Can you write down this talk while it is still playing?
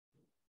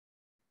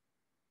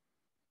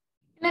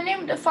In the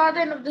name of the Father,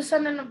 and of the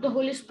Son, and of the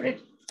Holy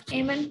Spirit.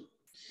 Amen.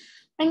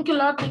 Thank you,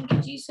 Lord. Thank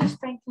you, Jesus.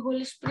 Thank you,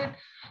 Holy Spirit.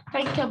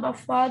 Thank you, Abba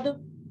Father.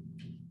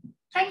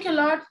 Thank you,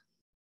 Lord,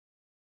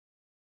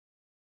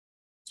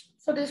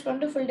 for this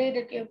wonderful day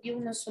that you have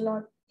given us,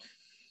 Lord.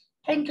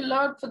 Thank you,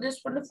 Lord, for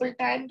this wonderful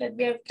time that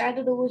we have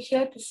gathered over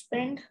here to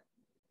spend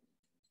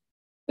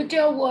with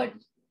your word.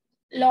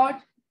 Lord,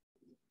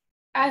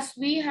 as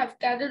we have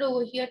gathered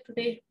over here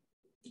today,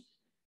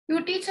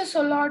 you teach us,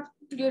 O Lord,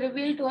 you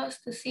reveal to us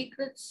the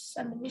secrets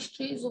and the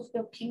mysteries of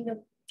your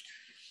kingdom.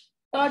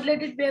 Lord,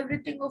 let it be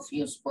everything of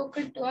you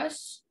spoken to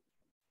us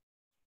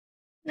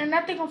and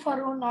nothing of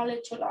our own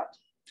knowledge, O Lord.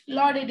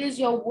 Lord, it is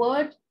your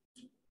word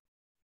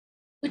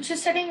which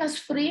is setting us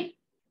free.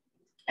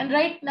 And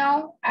right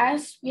now,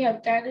 as we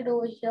have gathered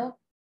over here,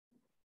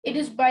 it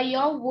is by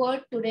your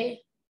word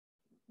today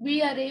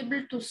we are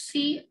able to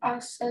see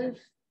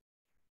ourselves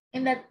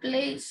in that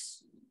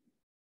place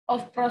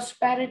of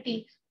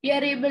prosperity. We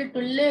are able to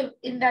live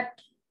in that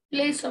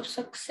place of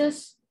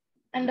success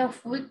and of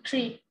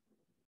victory.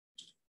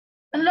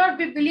 And Lord,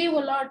 we believe, O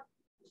Lord,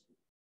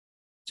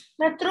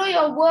 that through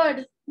your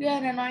word we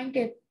are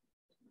anointed.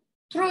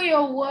 Through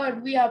your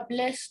word we are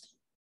blessed.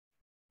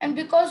 And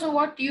because of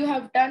what you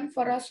have done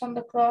for us on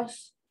the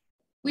cross,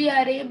 we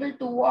are able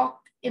to walk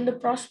in the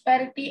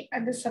prosperity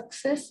and the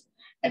success,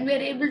 and we are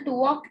able to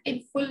walk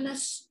in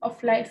fullness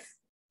of life.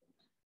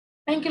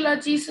 Thank you,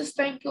 Lord Jesus.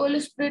 Thank you,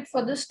 Holy Spirit,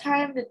 for this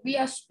time that we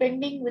are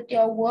spending with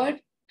your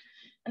word.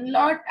 And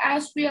Lord,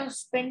 as we are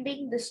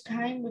spending this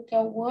time with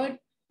your word,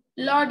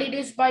 Lord, it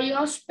is by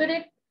your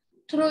Spirit,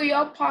 through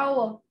your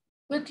power,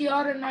 with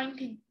your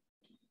anointing,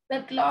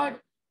 that, Lord,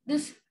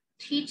 this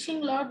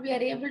teaching, Lord, we are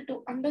able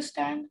to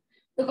understand,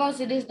 because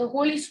it is the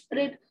Holy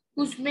Spirit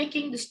who's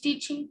making this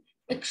teaching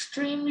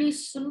extremely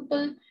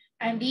simple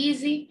and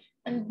easy.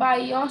 And by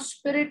your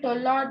Spirit, oh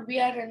Lord, we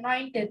are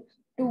anointed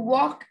to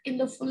walk in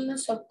the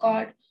fullness of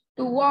God,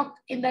 to walk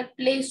in that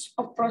place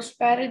of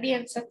prosperity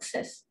and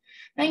success.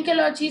 Thank you,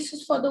 Lord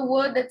Jesus, for the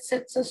word that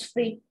sets us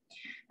free.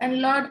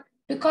 And Lord,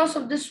 because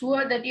of this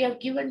word that you have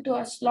given to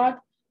us, Lord,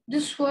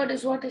 this word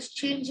is what is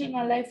changing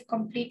our life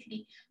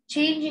completely,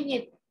 changing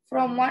it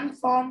from one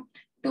form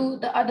to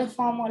the other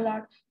form, oh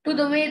Lord, to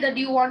the way that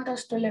you want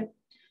us to live.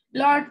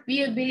 Lord,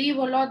 we believe,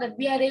 oh Lord, that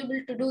we are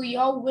able to do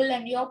your will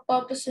and your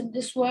purpose in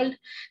this world,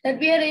 that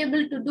we are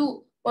able to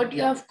do what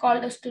you have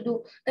called us to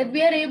do, that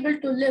we are able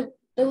to live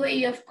the way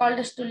you have called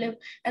us to live,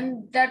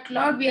 and that,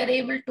 Lord, we are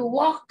able to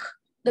walk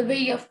the way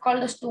you have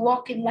called us to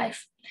walk in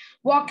life,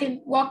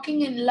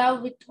 walking in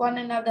love with one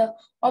another,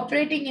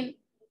 operating in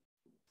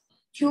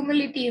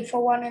humility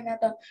for one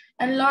another.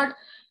 And Lord,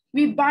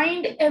 we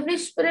bind every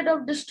spirit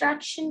of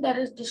distraction that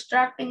is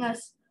distracting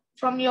us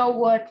from your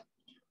word.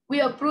 We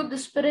uproot the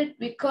spirit,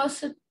 we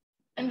curse it,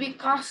 and we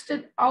cast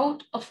it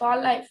out of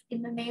our life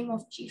in the name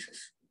of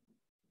Jesus.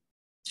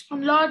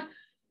 And Lord,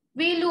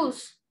 we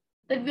lose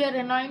that we are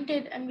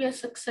anointed and we are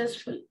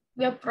successful.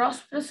 We are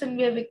prosperous and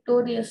we are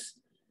victorious.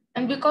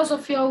 And because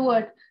of your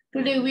word,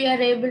 today we are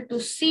able to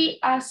see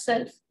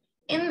ourselves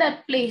in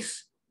that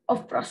place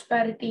of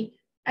prosperity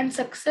and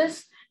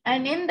success,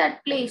 and in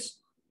that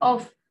place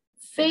of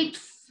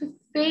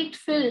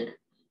faith-filled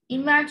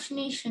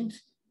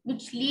imaginations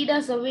which lead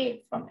us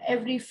away from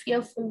every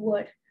fearful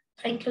word.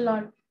 Thank you,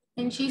 Lord.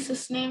 In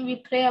Jesus' name we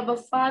pray, Abba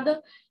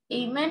Father.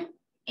 Amen,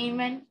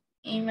 amen,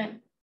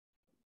 amen.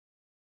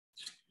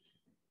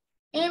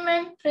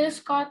 Amen. Praise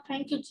God.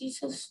 Thank you,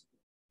 Jesus.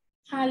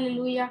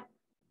 Hallelujah.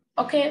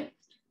 Okay.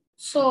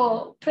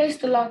 So praise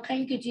the Lord.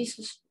 Thank you,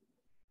 Jesus.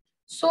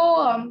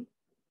 So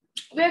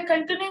we are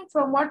continuing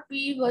from what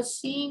we were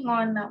seeing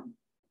on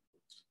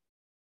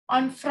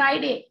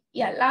Friday.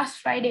 Yeah, last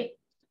Friday.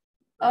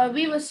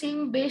 We were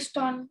seeing based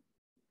on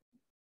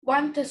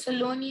 1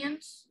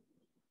 Thessalonians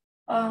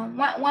 4,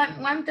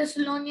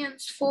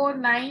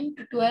 9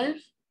 to 12,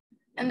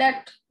 and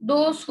that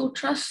those who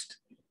trust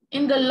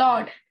in the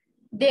Lord,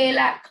 they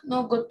lack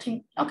no good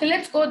thing. Okay,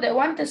 let's go there.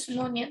 1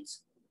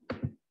 Thessalonians.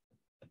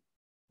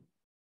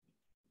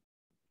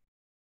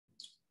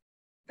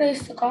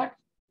 Praise the God.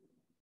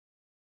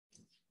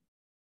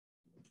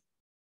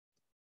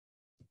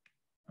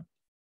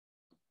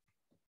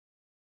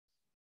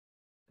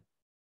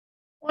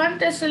 One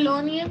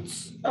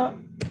Thessalonians,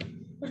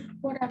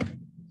 what happened?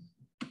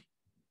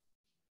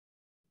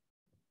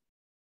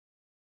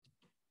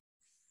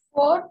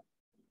 4,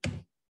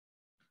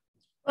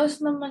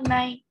 verse number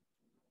 9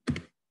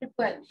 to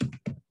 12.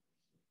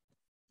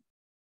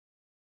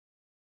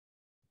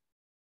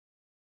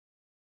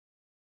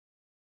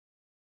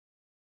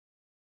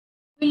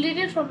 We'll read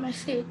it from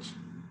Message.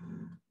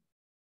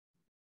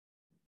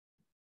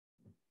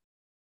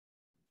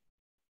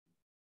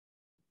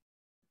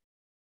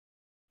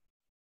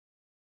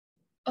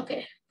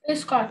 Okay,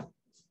 praise God.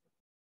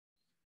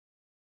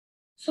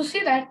 So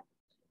see that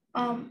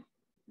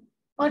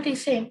what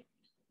he's saying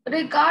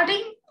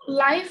regarding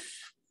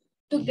life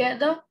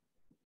together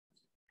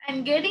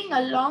and getting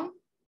along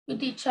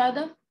with each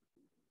other.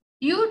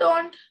 You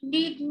don't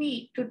need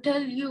me to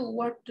tell you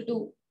what to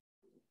do.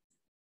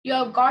 You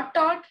have got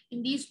taught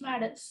in these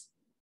matters.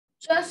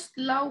 Just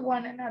love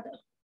one another.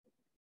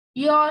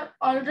 You're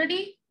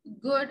already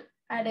good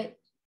at it.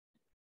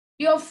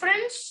 Your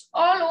friends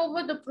all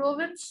over the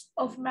province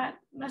of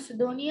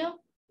Macedonia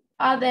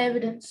are the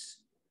evidence.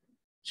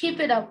 Keep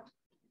it up.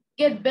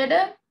 Get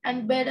better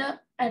and better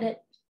at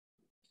it.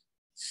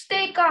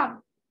 Stay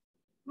calm.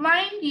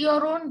 Mind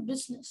your own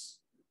business.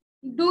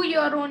 Do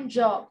your own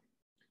job.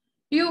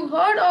 You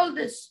heard all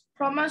this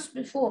from us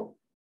before,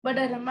 but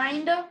a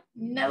reminder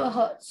never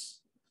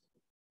hurts.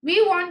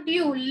 We want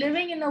you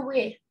living in a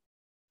way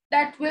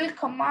that will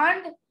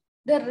command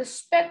the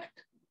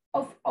respect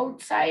of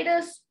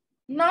outsiders,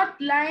 not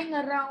lying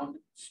around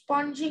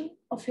sponging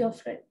of your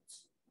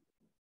friends.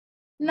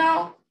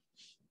 Now,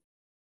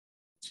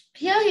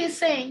 here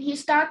he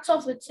starts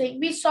off with saying,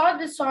 we saw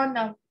this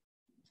on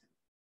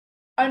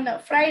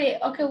Friday.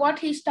 Okay, what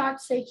he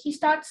starts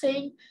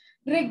saying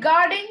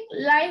regarding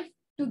life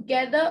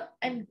together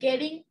and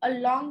getting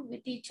along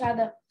with each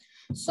other.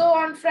 So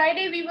on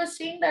Friday, we were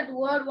seeing that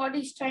word, what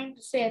he's trying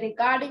to say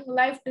regarding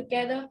life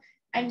together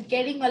and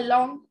getting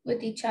along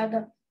with each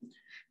other.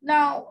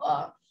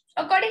 Now,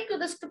 according to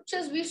the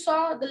scriptures, we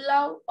saw the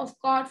love of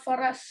God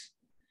for us.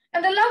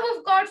 And the love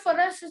of God for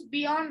us is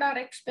beyond our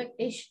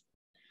expectation.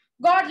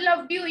 God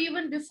loved you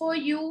even before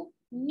you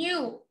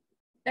knew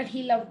that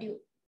he loved you.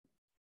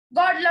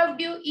 God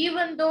loved you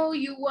even though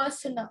you were a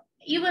sinner.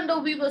 Even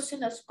though we were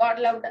sinners, God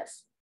loved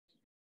us.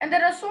 And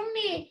there are so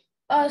many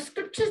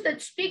scriptures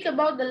that speak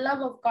about the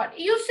love of God.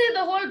 You see,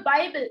 the whole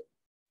Bible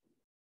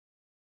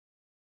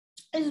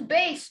is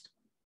based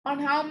on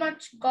how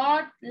much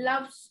God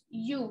loves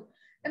you.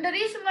 And the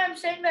reason why I'm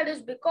saying that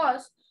is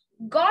because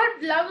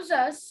God loves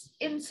us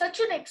in such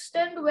an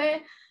extent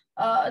where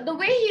the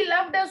way he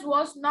loved us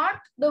was not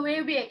the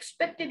way we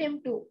expected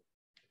him to.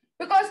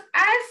 Because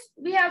as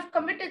we have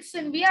committed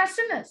sin, we are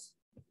sinners.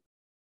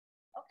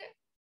 Okay.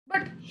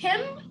 But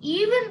him,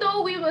 even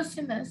though we were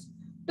sinners,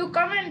 to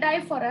come and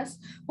die for us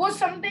was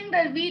something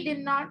that we did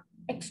not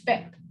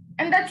expect.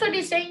 And that's what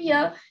he's saying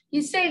here.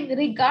 He's saying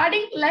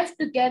regarding life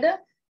together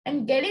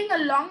and getting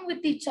along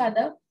with each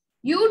other,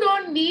 you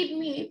don't need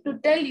me to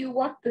tell you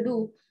what to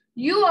do.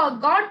 You are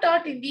God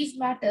taught in these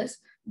matters.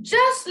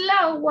 Just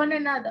love one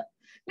another.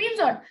 Means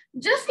what?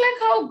 Just like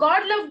how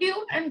God loved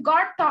you and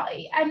God taught,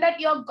 and that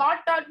your God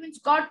taught means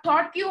God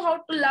taught you how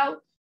to love,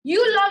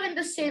 you love in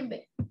the same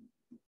way.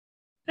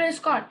 Praise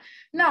God.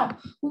 Now,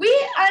 we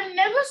are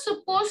never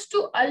supposed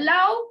to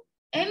allow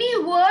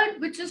any word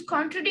which is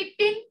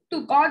contradicting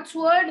to God's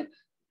word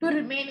to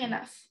remain in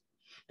us,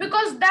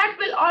 because that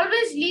will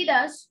always lead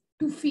us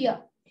to fear.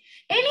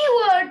 Any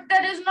word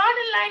that is not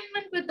in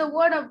alignment with the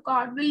word of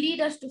God will lead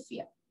us to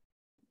fear.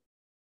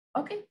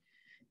 Okay?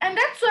 And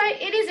that's why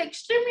it is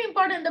extremely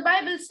important. The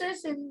Bible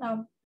says in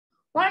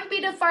 1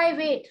 Peter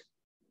 5:8.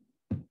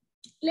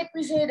 Let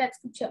me say that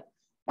scripture.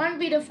 1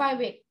 Peter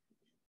 5:8.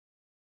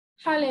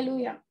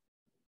 Hallelujah.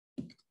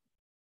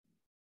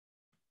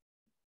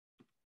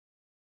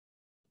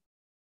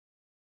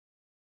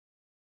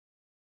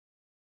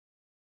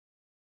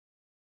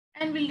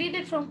 And we'll read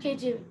it from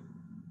KJV.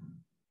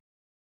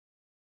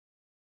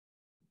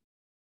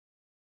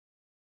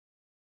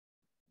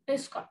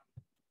 Praise God.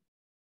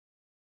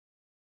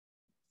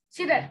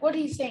 See that, what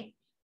he's saying.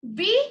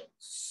 Be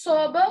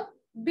sober,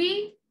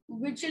 be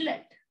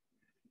vigilant.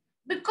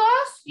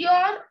 Because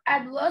your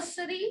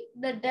adversary,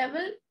 the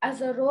devil,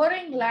 as a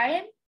roaring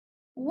lion,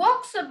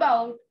 walks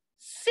about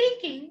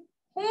seeking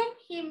whom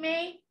he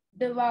may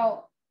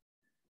devour.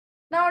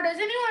 Now, does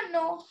anyone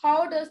know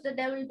how does the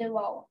devil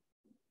devour?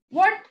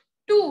 What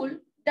tool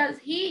does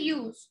he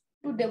use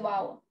to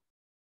devour?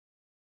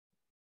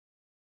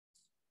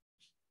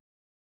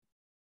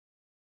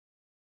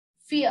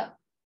 Fear.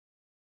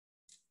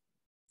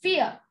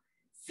 Fear.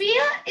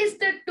 Fear is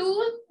the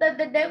tool that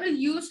the devil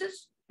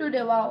uses to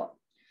devour.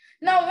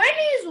 Now, when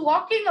he is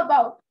walking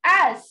about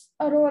as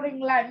a roaring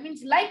lion,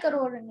 means like a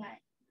roaring lion.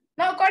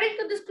 Now, according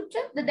to the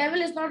scripture, the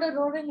devil is not a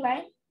roaring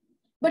lion,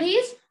 but he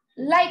is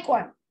like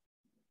one.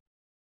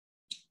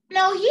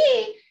 Now,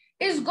 he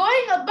is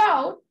going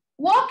about,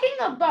 walking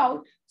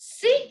about,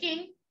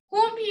 seeking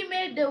whom he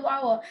may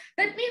devour.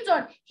 That means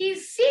what? He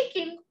is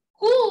seeking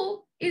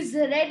who is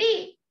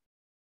ready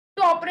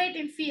to operate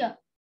in fear.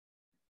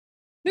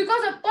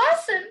 Because a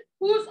person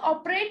who's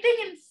operating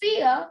in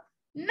fear,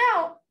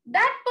 now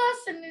that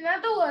person, in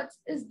other words,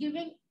 is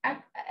giving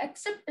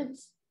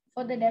acceptance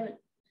for the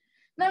devil.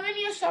 Now, when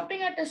you're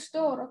shopping at a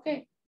store,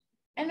 okay,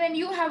 and when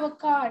you have a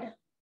card,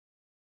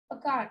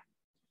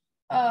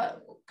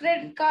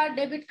 credit card,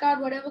 debit card,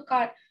 whatever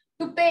card,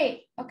 to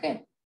pay,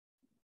 okay,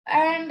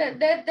 and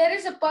there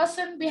is a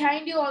person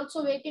behind you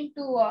also waiting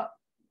to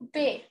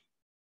pay.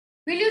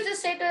 Will you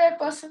just say to that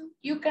person,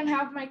 you can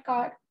have my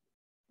card,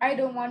 I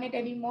don't want it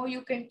anymore,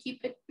 you can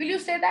keep it? Will you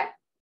say that?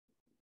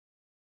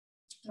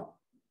 No.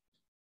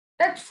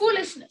 That's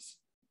foolishness.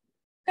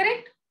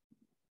 Correct?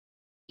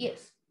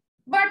 Yes.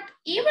 But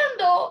even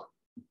though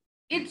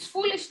it's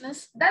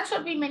foolishness, that's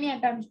what we many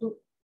times do.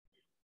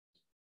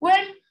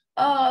 When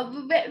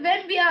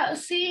we are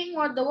seeing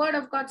what the word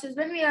of God says,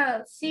 when we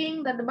are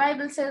seeing that the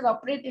Bible says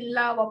operate in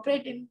love,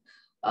 operate in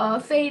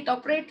faith,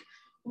 operate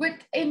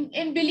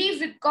in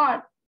belief with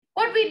God,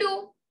 what we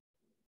do,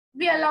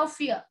 we allow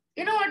fear.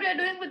 You know what we are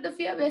doing with the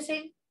fear? We are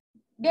saying,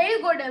 there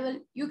you go, devil,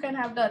 you can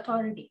have the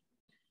authority.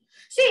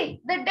 See,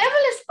 the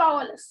devil is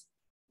powerless.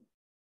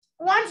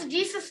 Once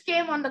Jesus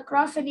came on the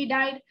cross and he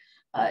died,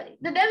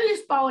 the devil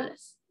is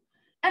powerless.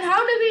 And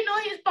how do we know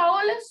he's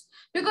powerless?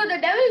 Because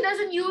the devil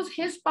doesn't use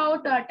his power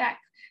to attack.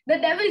 The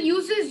devil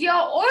uses your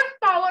own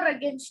power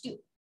against you.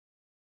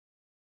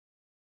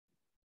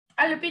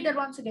 I'll repeat that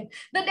once again.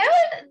 The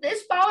devil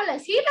is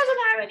powerless. He doesn't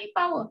have any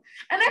power.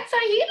 And that's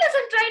why he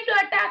doesn't try to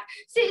attack.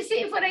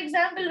 See, for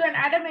example, when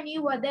Adam and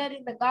Eve were there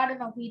in the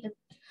Garden of Eden,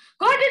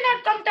 God did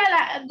not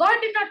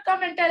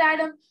come and tell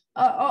Adam,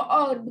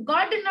 or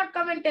God did not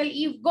come and tell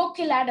Eve, go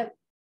kill Adam.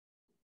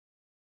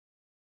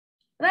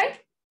 Right?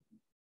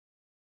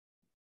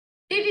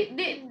 Did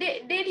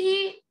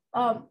he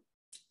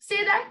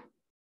say that?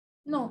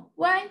 No.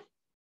 Why?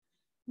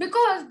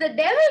 Because the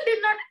devil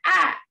did not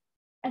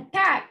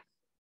attack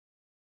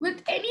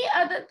with any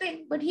other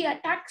thing, but he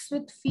attacks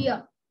with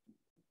fear.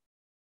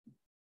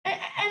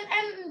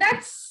 And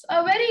that's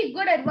a very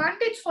good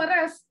advantage for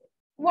us.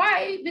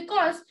 Why?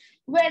 Because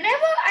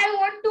whenever I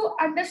want to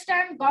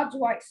understand God's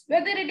voice,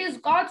 whether it is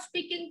God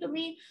speaking to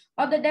me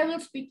or the devil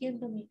speaking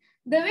to me,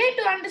 the way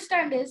to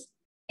understand is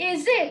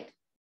it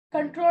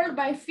controlled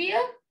by fear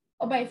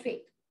or by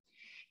faith?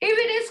 If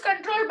it is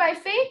controlled by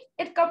faith,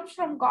 it comes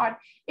from God.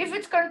 If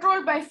it's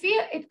controlled by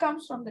fear, it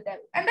comes from the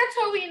devil. And that's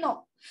how we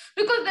know.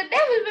 Because the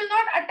devil will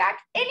not attack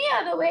any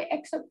other way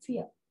except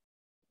fear.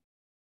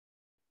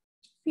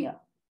 Fear.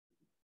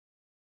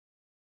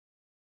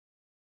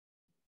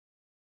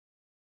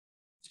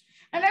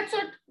 And that's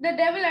what the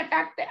devil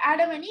attacked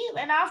Adam and Eve.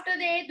 And after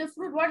they ate the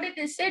fruit, what did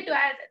they say to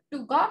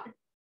God?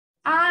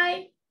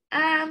 I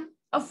am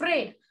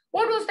afraid.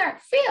 What was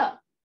that?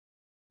 Fear.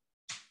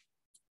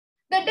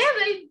 The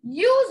devil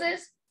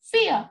uses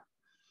fear.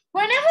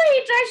 Whenever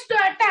he tries to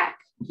attack,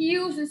 he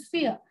uses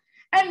fear.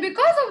 And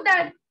because of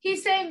that,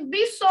 he's saying,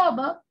 be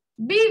sober,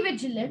 be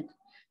vigilant,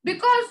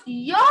 because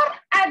your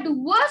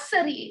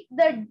adversary,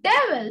 the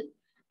devil,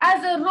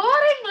 as a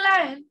roaring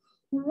lion,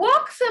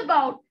 walks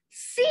about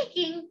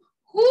seeking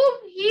whom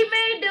he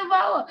may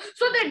devour.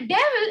 So the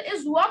devil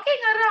is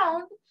walking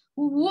around,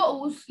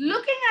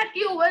 looking at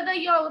you whether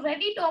you're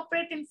ready to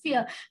operate in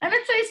fear. And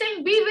that's why he's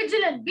saying, be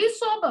vigilant, be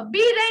sober,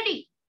 be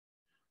ready,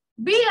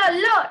 be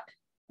alert.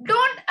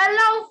 Don't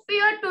allow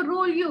fear to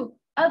rule you.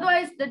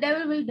 Otherwise, the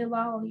devil will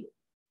devour you.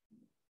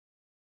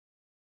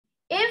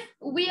 If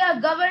we are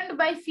governed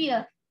by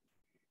fear,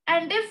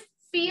 and if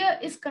fear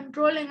is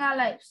controlling our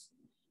lives,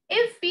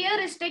 if fear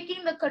is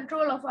taking the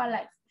control of our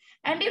life,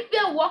 and if we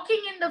are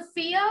walking in the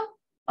fear,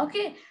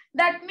 okay,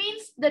 that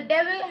means the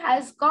devil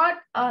has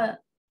got a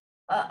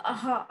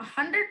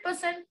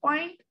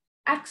 100%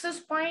 access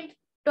point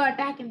to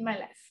attack in my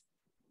life.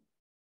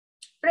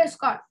 Praise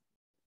God.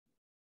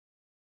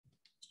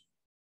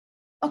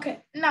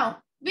 Okay,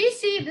 now we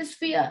see this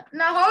fear.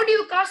 Now, how do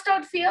you cast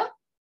out fear?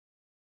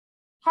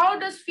 How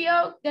does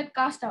fear get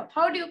cast out?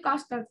 How do you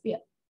cast out fear?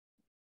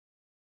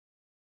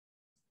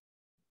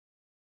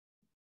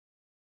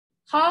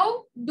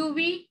 How do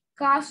we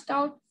cast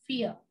out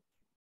fear?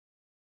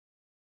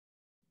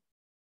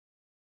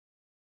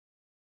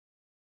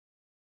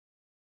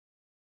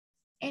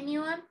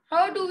 Anyone?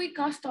 How do we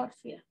cast out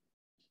fear?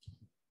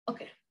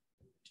 Okay.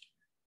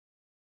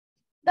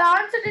 The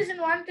answer is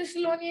in 1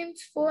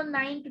 Thessalonians 4,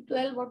 9 to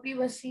 12, what we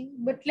were seeing.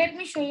 But let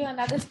me show you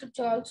another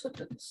scripture also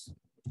to this.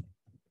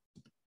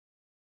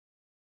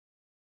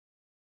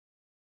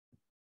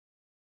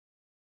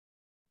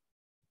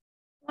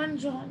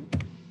 John.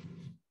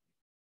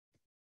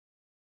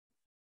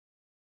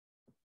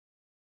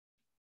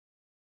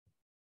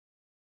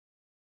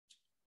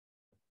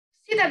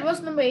 See that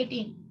verse number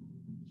 18.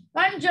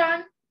 1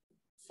 John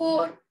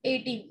 4,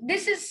 18.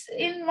 This is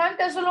in 1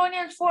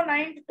 Thessalonians 4,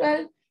 9 to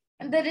 12.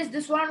 And there is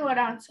this one word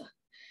answer.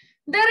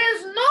 There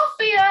is no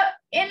fear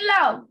in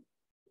love,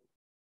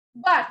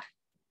 but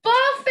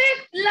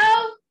perfect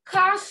love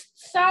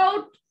casts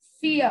out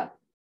fear.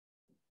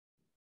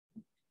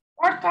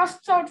 What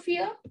casts out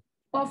fear?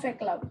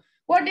 Perfect love.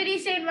 What did he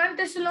say in 1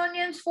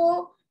 Thessalonians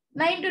 4,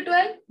 9 to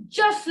 12?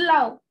 Just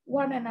love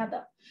one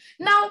another.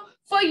 Now,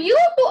 for you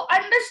to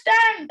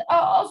understand,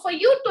 for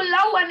you to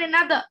love one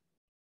another,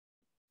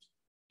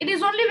 it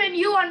is only when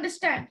you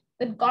understand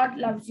that God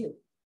loves you.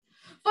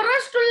 For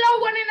us to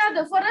love one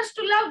another, for us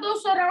to love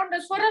those around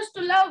us, for us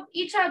to love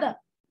each other,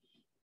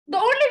 the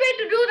only way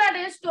to do that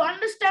is to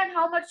understand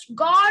how much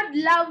God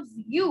loves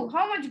you,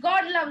 how much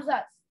God loves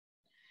us.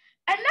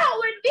 And now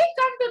when we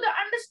come to the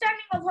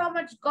understanding of how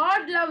much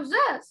God loves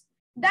us,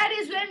 that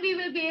is when we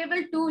will be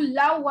able to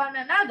love one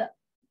another.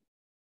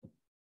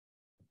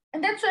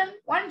 And that's when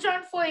 1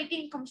 John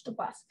 4:18 comes to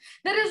pass.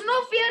 There is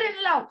no fear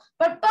in love,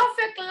 but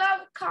perfect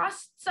love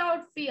casts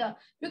out fear,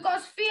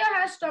 because fear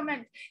has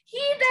torment.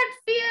 He that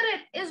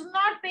feareth is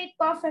not made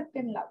perfect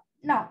in love.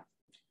 Now,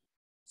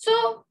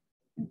 so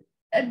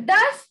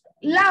does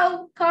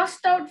love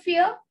cast out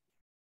fear?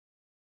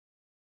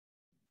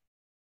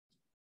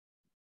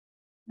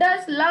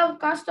 Does love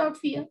cast out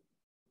fear?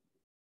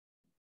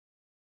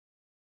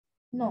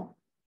 No.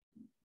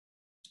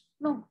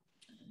 No.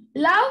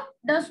 Love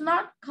does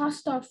not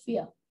cast out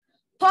fear.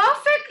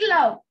 Perfect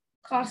love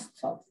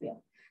casts out fear.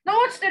 Now,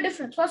 what's the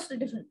difference? What's the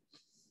difference?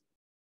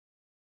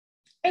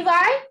 If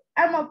I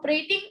am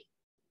operating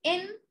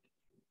in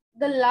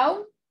the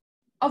love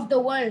of the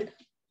world,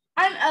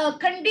 and a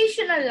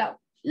conditional love,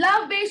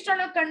 love based on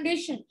a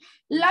condition,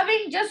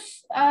 loving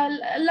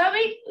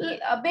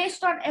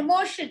based on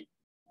emotion.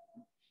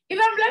 If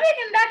I'm loving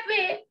in that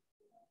way,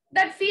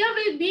 that fear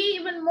will be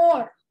even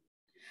more.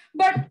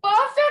 But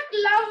perfect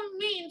love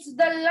means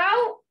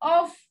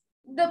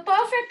the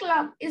perfect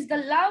love is the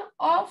love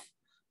of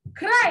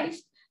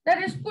Christ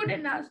that is put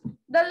in us.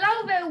 The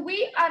love where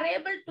we are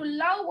able to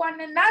love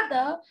one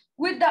another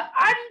with the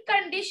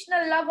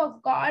unconditional love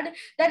of God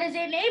that is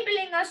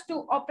enabling us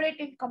to operate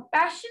in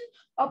compassion,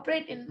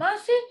 operate in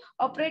mercy,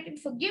 operate in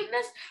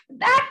forgiveness.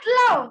 That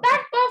love,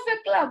 that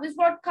perfect love is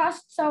what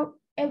casts out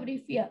every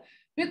fear,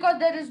 because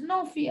there is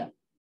no fear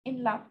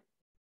in love.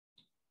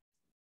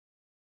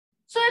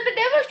 So if the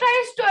devil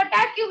tries to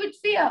attack you with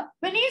fear,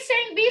 when he's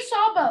saying be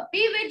sober,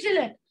 be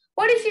vigilant,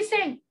 what is he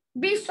saying?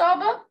 Be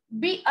sober,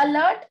 be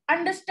alert,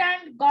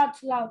 understand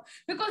God's love.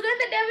 Because when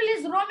the devil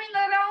is roaming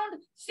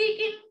around,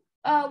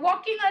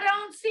 walking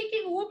around,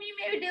 seeking whom he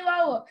may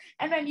devour,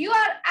 and when you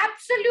are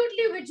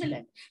absolutely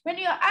vigilant, when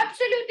you are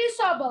absolutely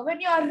sober, when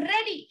you are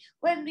ready,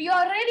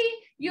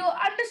 you're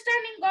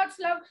understanding God's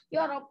love,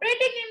 you're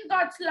operating in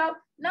God's love,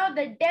 now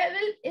the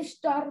devil is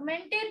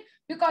tormented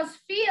because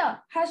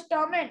fear has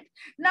torment.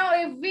 Now,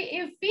 if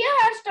fear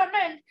has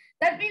torment,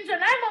 that means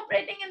when I'm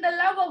operating in the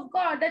love of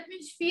God, that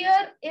means fear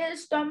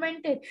is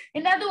tormented.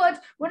 In other words,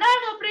 when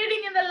I'm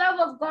operating in the love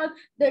of God,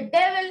 the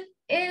devil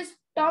is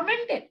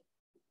tormented.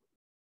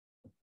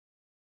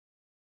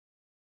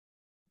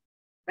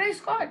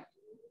 Praise God.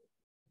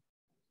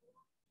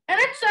 And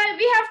that's why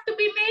we have to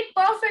be made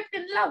perfect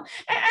in love.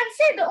 And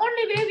say the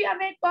only way we are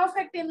made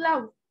perfect in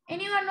love.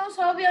 Anyone knows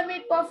how we are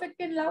made perfect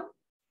in love?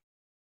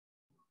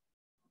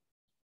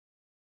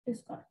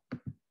 Praise God.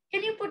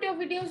 Can you put your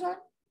videos on?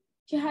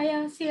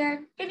 Jahaya,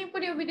 Sian, can you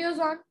put your videos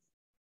on?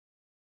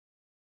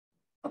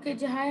 Okay,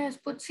 Jahaya has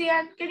put.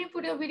 Sian, can you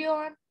put your video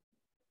on?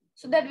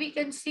 So that we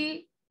can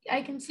see,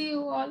 I can see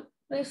you all.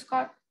 Praise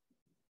God.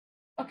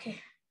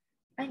 Okay.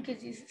 Thank you,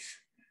 Jesus.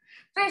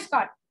 Praise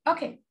God.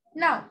 Okay.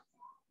 Now,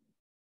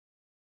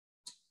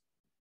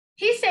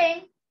 he's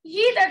saying,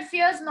 he that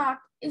fears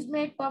not is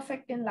made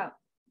perfect in love.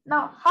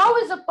 Now, how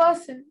is a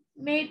person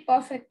made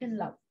perfect in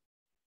love?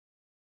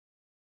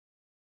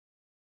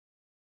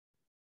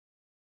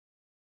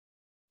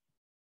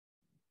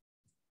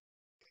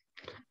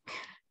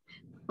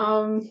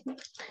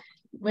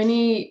 When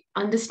he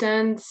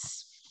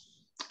understands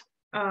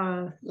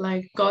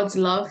like God's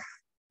love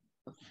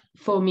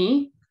for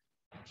me.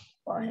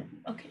 For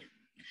him. Okay.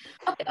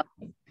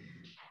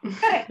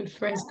 Correct.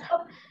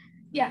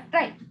 Yeah,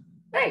 right.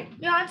 Right.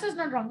 Your answer is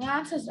not wrong. Your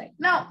answer is right.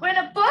 Now, when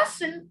a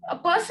person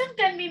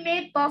can be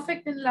made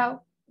perfect in love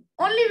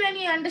only when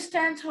he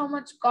understands how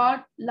much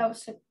God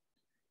loves him.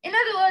 In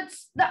other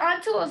words, the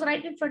answer was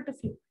right in front of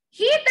you.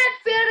 He that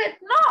fears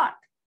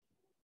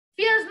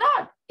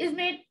not, is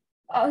made,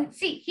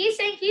 he's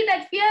saying he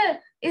that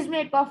fear is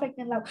made perfect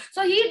in love.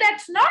 So he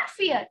that's not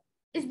feared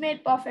is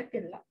made perfect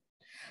in love.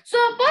 So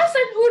a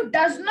person who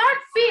does not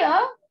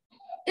fear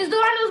is the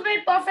one who's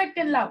made perfect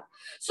in love.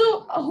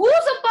 So who's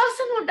a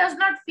person who does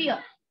not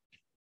fear?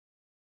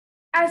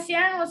 As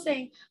Sian was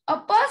saying, a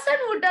person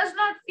who does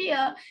not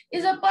fear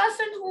is a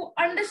person who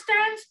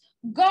understands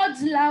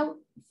God's love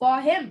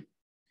for him.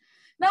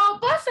 Now, a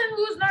person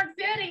who is not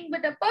fearing,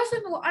 but a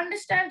person who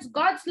understands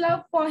God's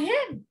love for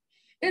him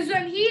is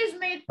when he is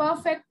made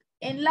perfect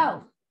in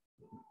love.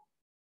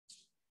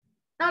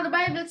 Now, the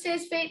Bible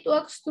says faith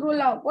works through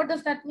love. What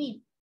does that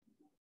mean?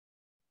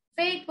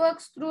 Faith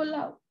works through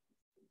love.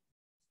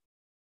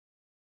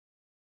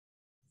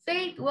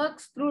 Faith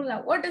works through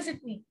love. What does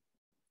it mean?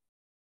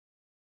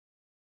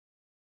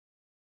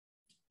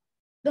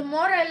 The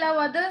more I love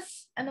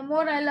others and the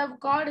more I love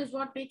God is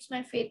what makes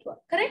my faith work.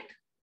 Correct?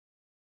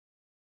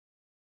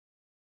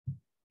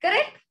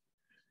 Correct?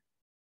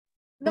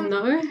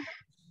 No.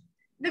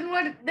 Then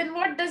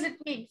what does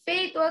it mean?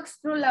 Faith works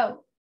through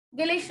love.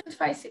 Galatians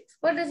 5:6.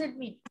 What does it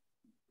mean?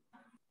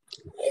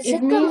 Is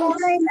it the more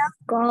I love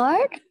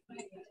God?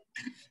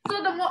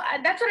 So the more,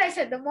 that's what I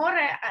said. The more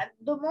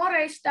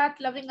I start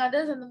loving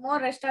others and the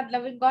more I start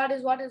loving God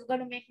is what is going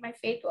to make my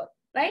faith work.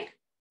 Right?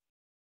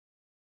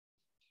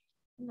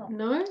 No.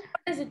 What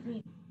does it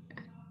mean?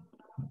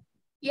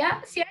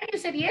 Yeah, Sian, you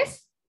said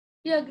yes?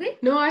 You agree?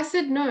 No, I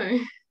said no.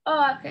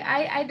 Oh, okay.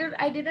 I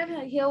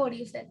didn't hear what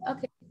you said.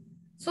 Okay.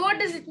 So what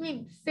does it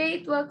mean?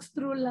 Faith works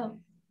through love.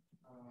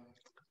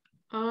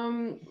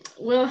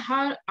 Well,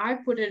 how I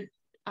put it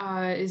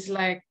is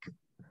like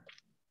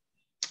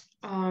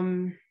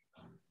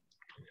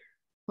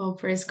well,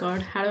 praise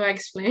God. How do I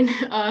explain?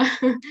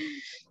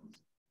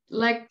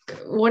 Like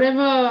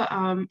whatever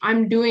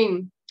I'm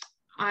doing,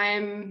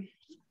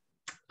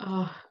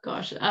 oh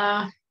gosh.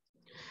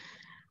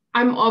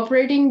 I'm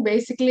operating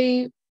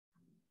basically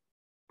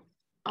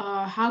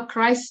how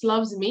Christ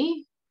loves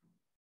me.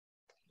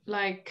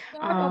 Like,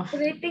 Not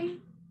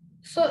operating.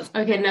 So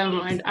okay, never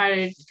mind.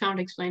 I can't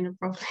explain it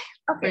properly.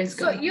 okay, Praise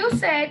so God. you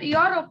said you're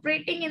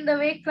operating in the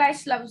way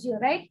Christ loves you,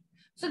 right?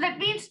 So that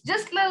means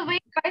just the way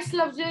Christ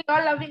loves you,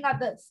 you're loving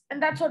others.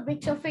 And that's what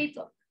makes your faith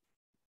work.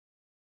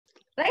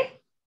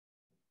 Right?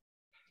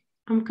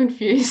 I'm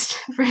confused.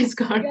 Praise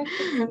God. You're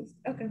confused.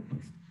 Okay.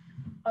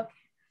 Okay.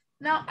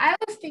 Now, I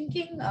was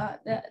thinking,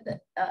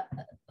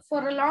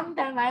 for a long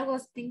time, I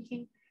was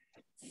thinking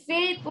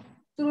faith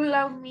through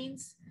love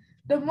means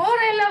the more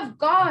I love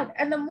God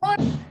and the more I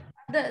love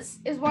others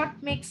is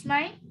what makes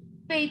my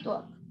faith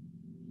work.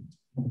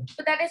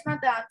 But that is not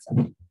the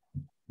answer.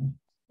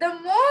 The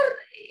more,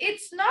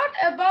 it's not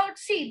about,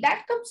 see,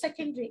 that comes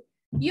secondary.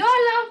 Your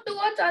love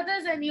towards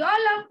others and your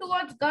love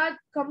towards God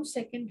comes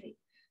secondary.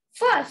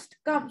 First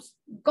comes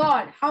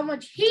God, how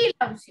much He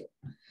loves you.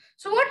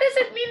 So what does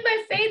it mean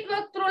by faith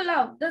work through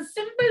love? The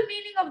simple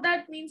meaning of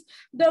that means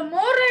the more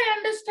I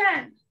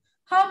understand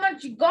how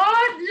much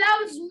God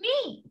loves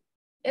me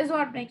is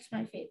what makes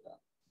my faith work.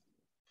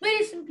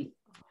 Very simply.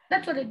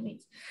 That's what it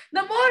means.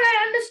 The more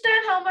I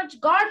understand how much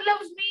God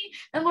loves me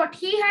and what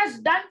He has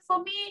done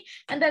for me,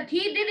 and that He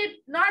did it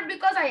not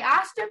because I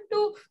asked Him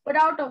to, but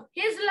out of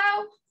His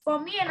love for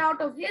me and out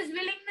of His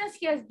willingness,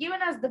 He has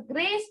given us the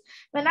grace.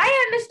 When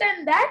I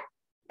understand that,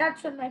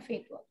 that's when my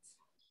faith works.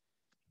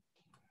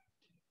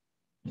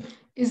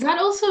 Is that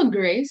also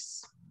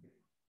grace?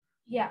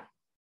 Yeah.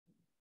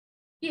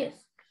 Yes.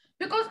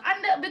 Because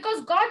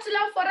God's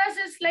love for us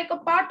is like a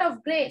part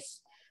of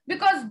grace.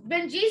 Because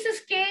when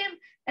Jesus came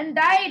and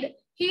died,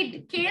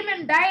 He came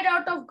and died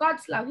out of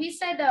God's love. He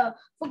said,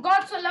 for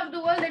God so loved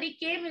the world that He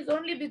gave His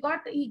only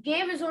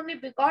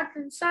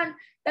begotten Son,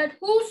 that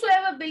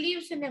whosoever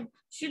believes in Him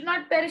should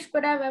not perish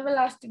but have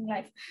everlasting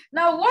life.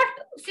 Now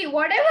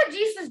whatever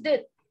Jesus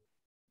did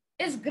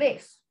is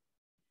grace.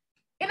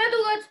 In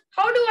other words,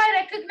 how do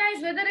I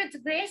recognize whether it's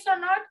grace or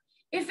not?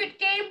 If it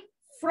came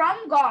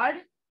from God,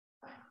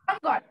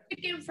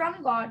 it came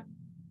from God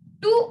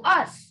to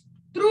us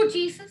through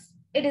Jesus,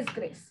 it is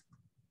grace.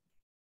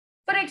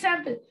 For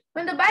example,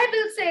 when the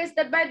Bible says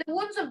that by the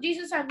wounds of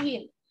Jesus I'm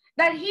healed,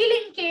 that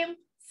healing came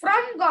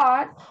from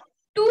God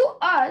to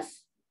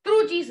us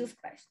through Jesus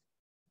Christ.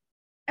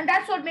 And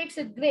that's what makes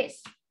it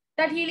grace.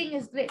 That healing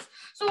is grace.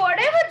 So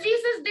whatever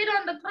Jesus did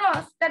on the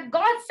cross, that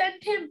God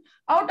sent Him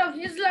out of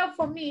His love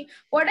for me,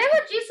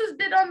 whatever Jesus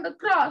did on the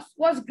cross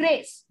was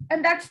grace.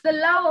 And that's the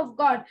love of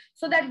God.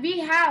 So that we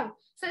have.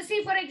 So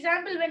see, for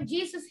example, when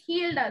Jesus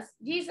healed us,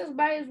 Jesus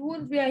by His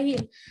wounds we are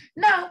healed.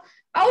 Now,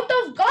 out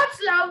of God's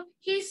love,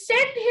 He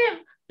sent Him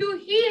to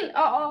heal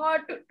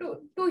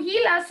to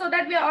heal us so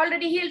that we are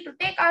already healed, to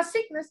take our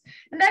sickness.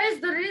 And that is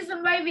the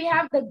reason why we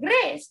have the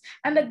grace.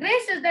 And the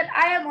grace is that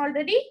I am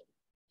already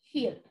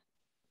healed.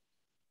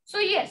 So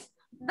yes,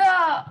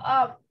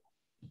 the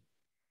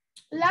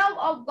love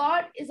of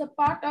God is a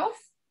part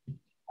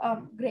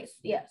of grace.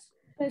 Yes.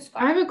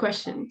 I have a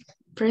question.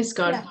 Praise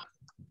God. Yeah.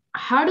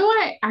 How do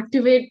I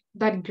activate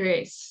that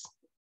grace?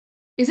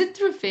 Is it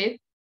through faith?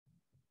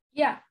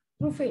 Yeah,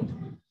 through faith.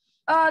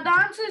 The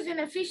answer is in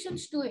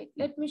Ephesians 2:8.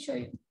 Let me show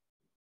you.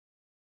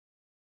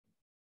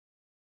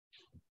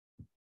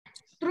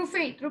 Through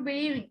faith, through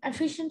believing.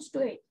 Ephesians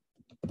 2:8.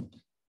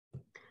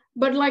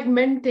 But like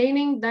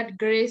maintaining that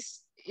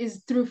grace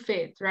is through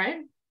faith,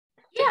 right?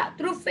 Yeah,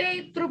 through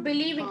faith, through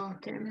believing.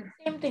 Okay.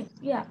 Same thing.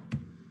 Yeah.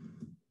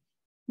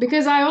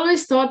 Because I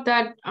always thought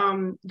that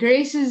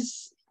grace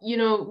is,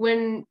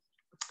 when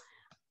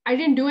I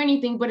didn't do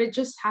anything, but it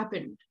just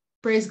happened.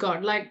 Praise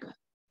God. Like,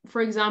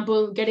 for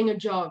example, getting a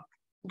job,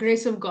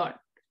 grace of God.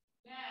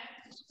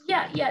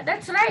 Yeah,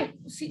 that's right.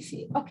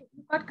 See. Okay,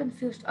 got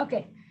confused.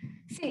 Okay.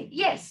 See,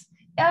 yes.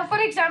 For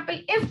example,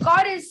 if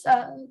God is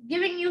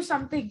giving you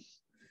something,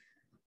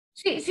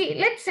 see,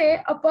 let's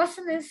say a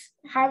person is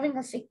having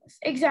a sickness.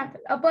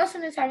 Example, a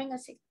person is having a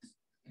sickness.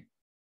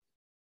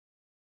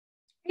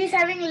 He's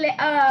having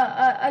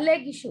a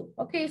leg issue.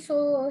 Okay,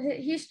 so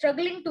he's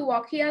struggling to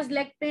walk. He has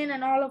leg pain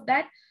and all of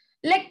that.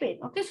 Leg pain.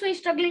 Okay, so he's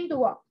struggling to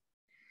walk.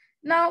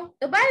 Now,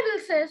 the Bible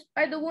says,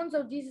 by the wounds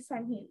of Jesus,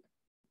 I'm healed.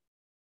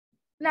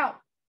 Now,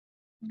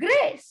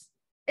 grace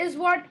is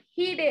what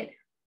He did.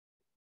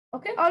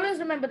 Okay, always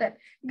remember that.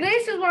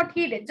 Grace is what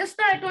He did. Just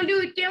now I told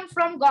you it came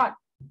from God.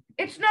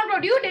 It's not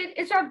what you did,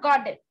 it's what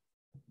God did.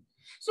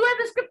 So when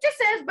the scripture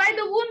says, by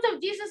the wounds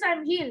of Jesus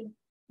I'm healed,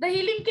 the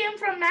healing came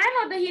from man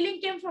or the healing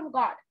came from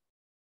God?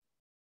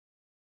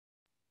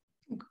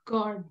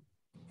 God.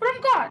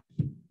 From God.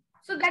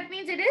 So that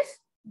means it is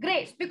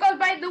grace, because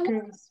by the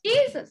wounds of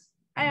Jesus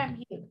I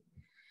am healed.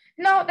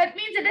 Now that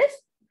means it is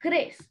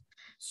grace.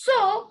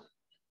 So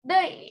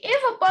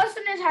if a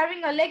person is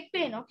having a leg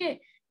pain, okay,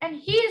 and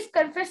he is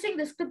confessing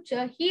the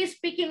scripture, he is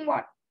speaking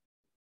what?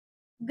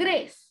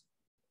 Grace.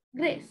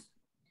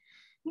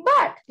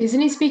 But isn't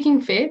he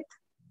speaking faith?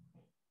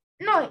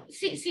 No,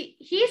 see,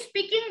 he is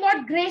speaking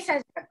what grace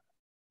has done.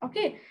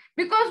 Okay,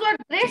 because what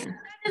grace has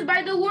done is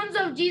by the wounds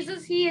of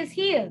Jesus he is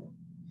healed.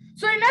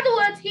 So in other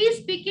words, he is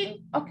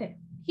speaking. Okay,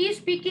 He is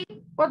speaking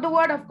what the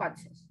word of God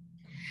says.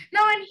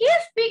 Now, when he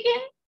is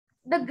speaking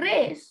the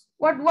grace,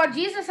 what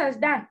Jesus has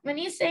done, when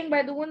he's saying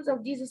by the wounds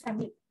of Jesus I'm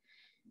healed.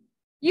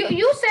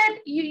 You said,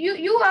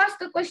 you asked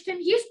the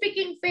question, he's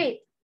speaking faith.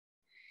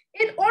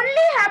 It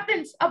only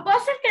happens, a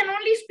person can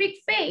only speak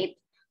faith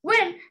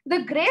when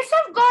the grace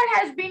of God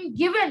has been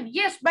given.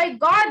 Yes, by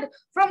God,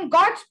 from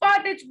God's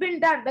part, it's been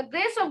done. The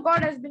grace of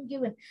God has been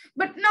given.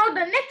 But now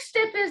the next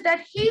step is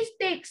that he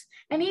takes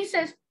and he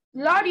says,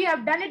 Lord, you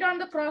have done it on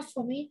the cross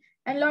for me.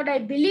 And Lord, I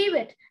believe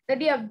it,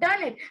 that you have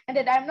done it and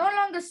that I'm no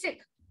longer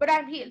sick, but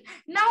I'm healed.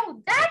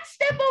 Now that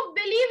step of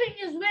believing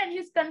is when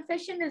his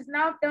confession is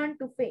now turned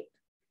to faith.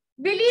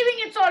 Believing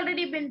it's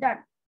already been done.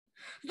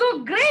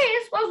 So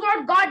grace was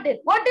what God did.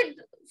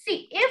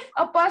 See, if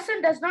a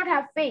person does not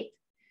have faith,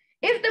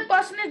 if the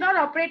person is not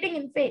operating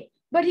in faith,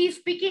 but he's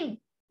speaking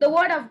the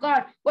word of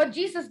God, what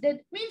Jesus did,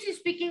 means he's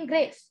speaking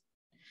grace.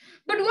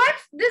 But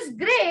once this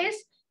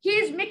grace, he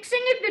is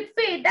mixing it with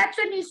faith, that's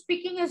when he's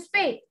speaking his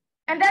faith.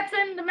 And that's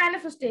when the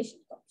manifestation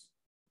comes.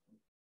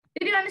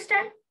 Did you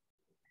understand?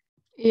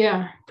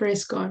 Yeah,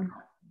 praise God.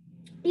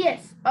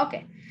 Yes,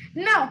 okay.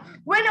 Now,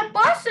 when a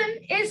person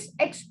is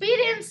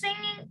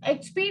experiencing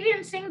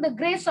the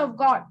grace of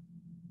God,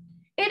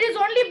 it is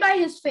only by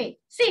his faith.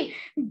 See,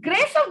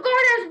 grace of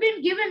God has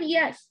been given,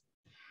 yes.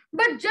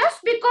 But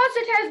just because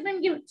it has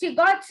been given, see,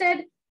 God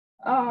said,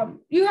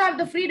 you have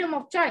the freedom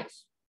of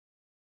choice.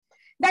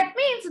 That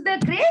means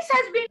the grace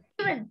has been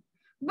given.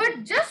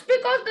 But just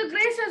because the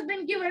grace has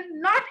been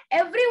given, not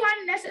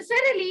everyone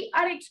necessarily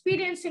are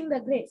experiencing the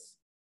grace.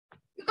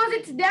 Because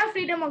it's their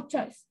freedom of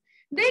choice.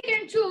 They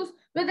can choose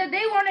whether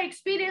they want to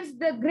experience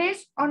the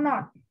grace or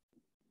not.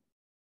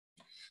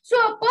 So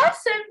a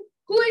person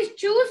who is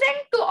choosing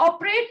to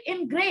operate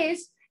in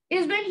grace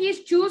is when he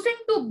is choosing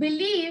to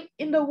believe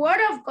in the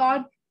word of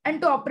God and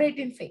to operate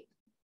in faith.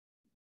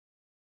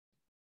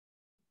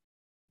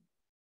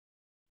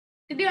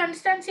 Did you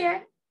understand,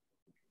 Sian?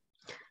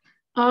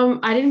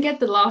 I didn't get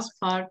the last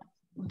part,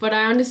 but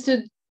I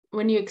understood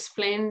when you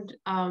explained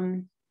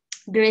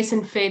grace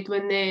and faith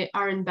when they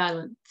are in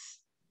balance.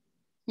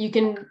 You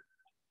can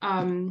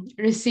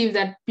receive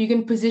that, you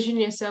can position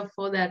yourself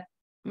for that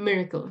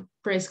miracle.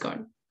 Praise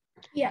God.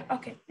 Yeah,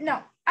 okay.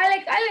 Now,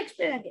 I'll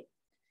explain again.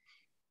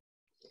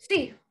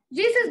 See,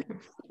 Jesus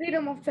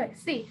freedom of choice.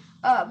 See,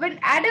 when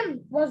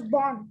Adam was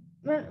born,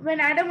 when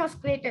Adam was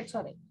created,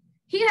 sorry,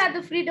 he had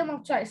the freedom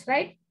of choice,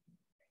 right?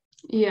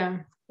 Yeah.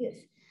 Yes.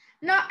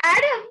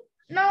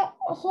 Now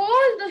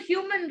whole the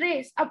human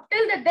race, up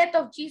till the death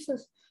of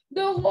Jesus,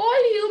 the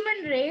whole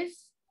human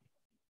race,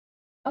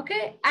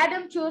 okay,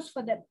 Adam chose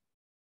for them.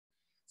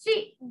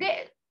 See,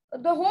 the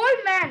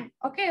whole man,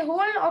 okay,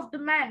 whole of the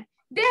man,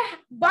 they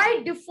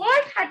by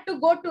default had to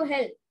go to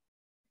hell.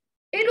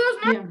 It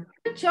was not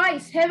a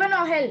choice, heaven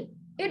or hell.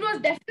 It was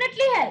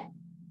definitely hell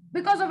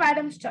because of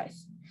Adam's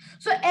choice.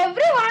 So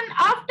everyone,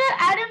 after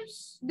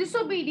Adam's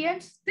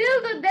disobedience,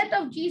 till the death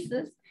of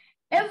Jesus,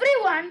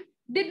 everyone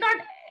did not,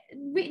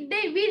 we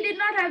did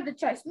not have the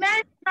choice. Man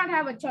did not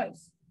have a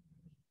choice.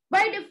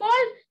 By default,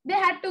 they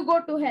had to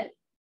go to hell.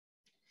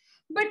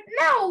 But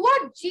now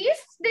what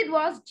Jesus did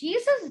was,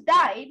 Jesus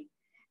died.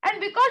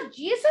 And because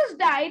Jesus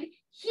died,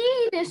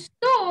 he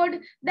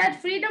restored that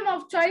freedom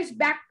of choice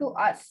back to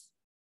us.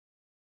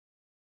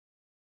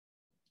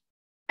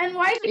 And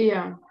why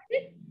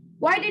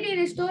did he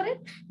restore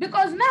it?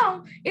 Because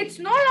now it's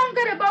no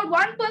longer about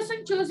one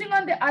person choosing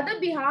on the other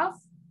behalf,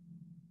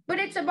 but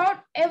it's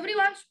about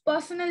everyone's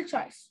personal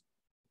choice.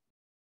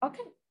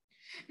 Okay.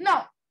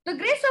 Now, the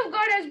grace of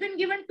God has been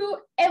given to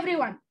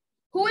everyone.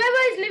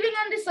 Whoever is living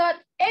on this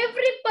earth,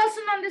 every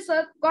person on this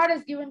earth, God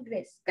has given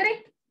grace.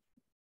 Correct?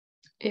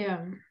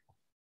 Yeah.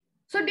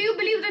 So do you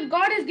believe that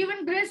God has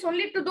given grace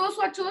only to those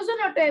who are chosen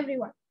or to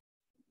everyone?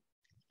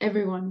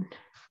 Everyone.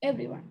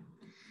 Everyone.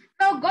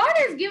 Now, God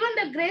has given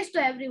the grace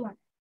to everyone.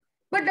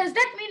 But does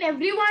that mean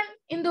everyone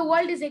in the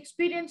world is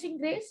experiencing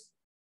grace?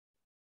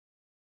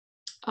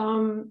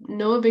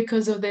 No,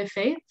 because of their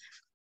faith.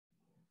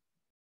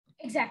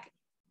 Exactly.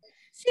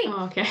 See,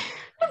 okay.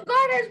 Grace of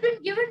God has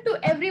been given to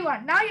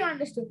everyone. Now you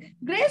understood.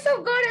 Grace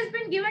of God has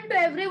been given to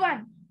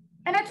everyone.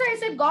 And that's why I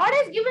said God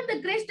has given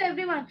the grace to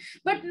everyone,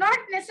 but not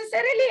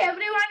necessarily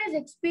everyone is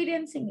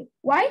experiencing it.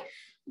 Why?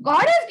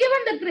 God has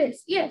given the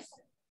grace, yes,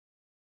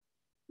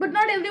 but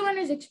not everyone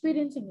is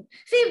experiencing it.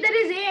 See, if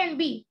there is A and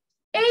B,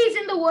 A is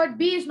in the word,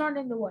 B is not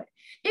in the word.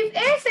 If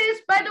A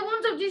says, by the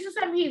wounds of Jesus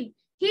I'm healed,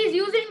 he is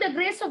using the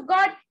grace of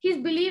God, he's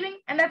believing,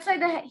 and that's why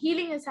the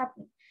healing is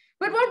happening.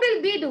 But what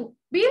will B do?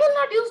 B will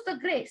not use the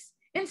grace.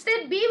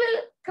 Instead, B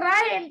will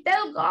cry and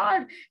tell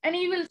God, and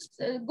he will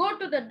go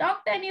to the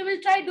doctor and he will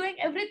try doing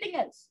everything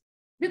else.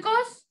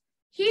 Because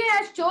he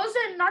has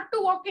chosen not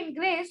to walk in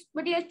grace,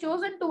 but he has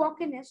chosen to walk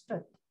in his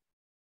strength.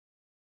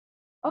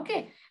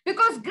 Okay,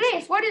 because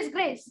grace, what is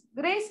grace?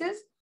 Grace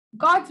is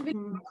God's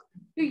will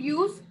to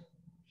use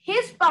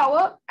his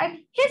power and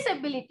his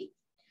ability.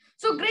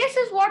 So grace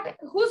is what?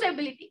 Whose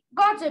ability?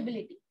 God's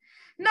ability.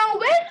 Now,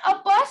 when a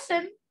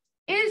person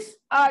is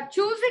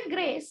choosing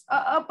grace,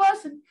 a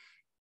person,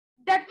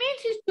 That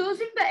means he's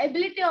choosing the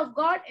ability of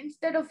God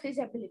instead of his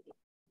ability.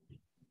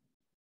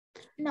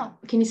 No.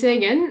 Can you say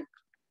again?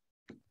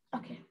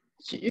 Okay.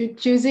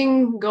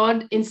 Choosing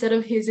God instead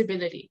of his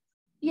ability.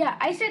 Yeah,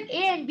 I said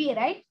A and B,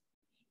 right?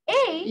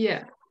 A,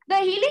 yeah, the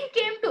healing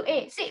came to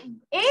A. See,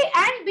 A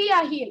and B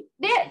are healed.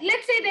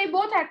 Let's say they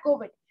both had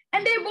COVID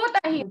and they both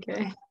are healed.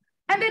 Okay.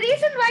 And the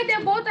reason why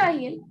they both are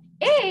healed,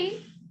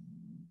 A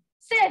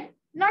said,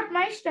 not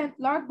my strength,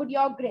 Lord, but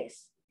your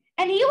grace.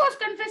 And he was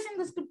confessing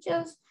the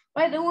scriptures,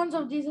 by the wounds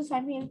of Jesus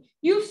I'm healed.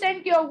 You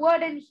sent your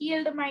word and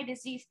healed my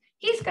disease.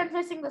 He's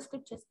confessing the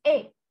scriptures,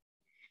 A.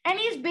 And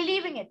he's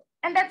believing it.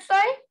 And that's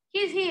why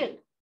he's healed.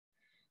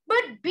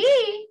 But B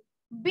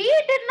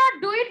did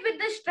not do it with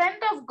the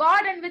strength of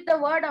God and with the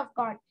word of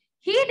God.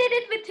 He did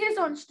it with his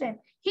own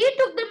strength. He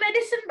took the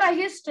medicine by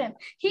his strength.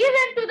 He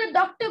went to the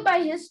doctor by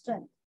his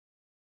strength.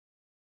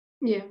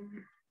 Yeah.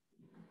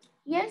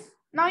 Yes?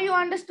 Now you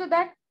understood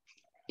that?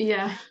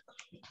 Yeah.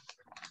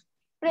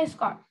 Praise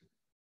God.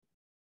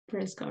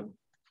 Praise God.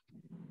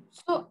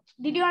 So,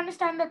 did you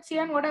understand that,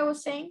 Sian, what I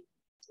was saying?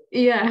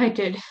 Yeah, I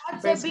did.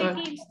 God's Praise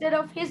ability God. instead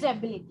of his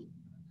ability.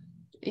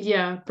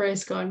 Yeah,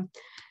 praise God.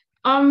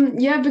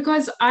 Yeah,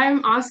 because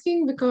I'm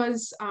asking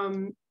because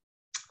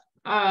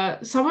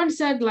someone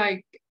said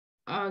like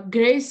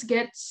grace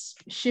gets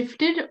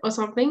shifted or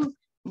something,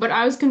 but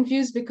I was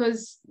confused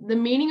because the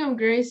meaning of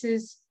grace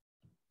is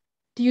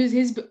to use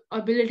his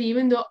ability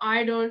even though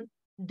I don't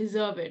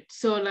deserve it.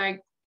 So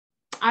like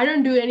I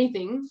don't do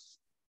anything,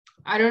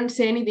 I don't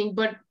say anything,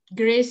 but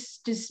grace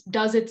just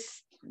does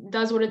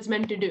what it's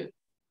meant to do.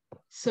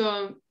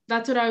 So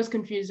that's what I was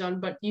confused on,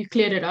 but you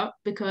cleared it up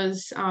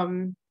because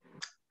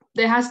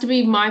there has to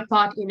be my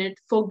part in it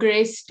for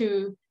grace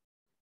to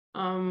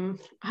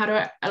how do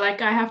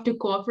I have to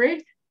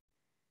cooperate.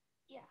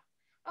 Yeah.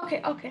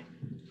 Okay.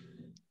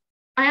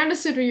 I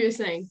understood what you were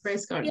saying.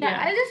 Praise God. Yeah,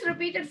 I'll just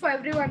repeat it for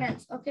everyone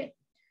else. Okay.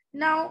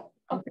 Now,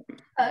 Okay.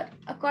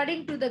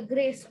 according to the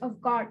grace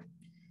of God,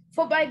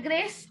 for by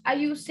grace are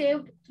you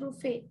saved through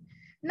faith.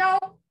 Now,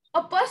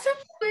 a person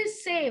who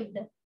is saved,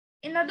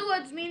 in other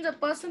words, means a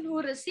person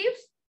who receives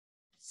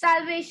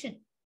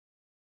salvation.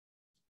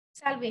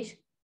 Salvation.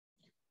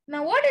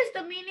 Now, what is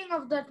the meaning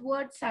of that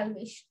word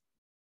salvation?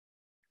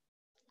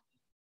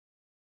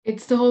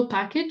 It's the whole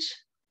package.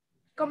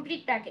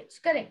 Complete package,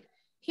 correct.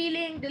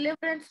 Healing,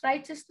 deliverance,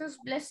 righteousness,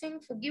 blessing,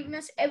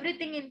 forgiveness,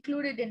 everything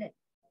included in it.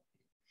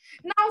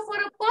 Now, for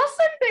a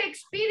person to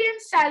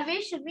experience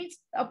salvation means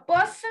a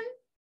person,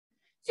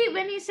 see,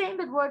 when he's saying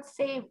the word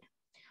saved,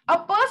 a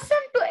person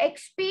to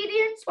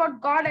experience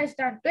what God has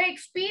done, to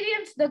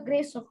experience the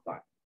grace of God.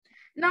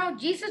 Now,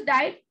 Jesus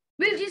died.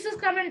 Will Jesus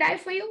come and die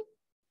for you?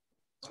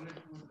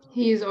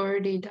 He is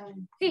already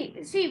done.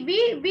 See,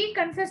 we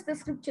confess the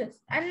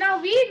scriptures. And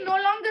now we no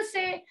longer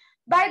say,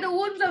 by the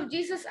wounds of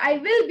Jesus, I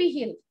will be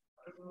healed.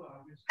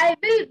 I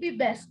will be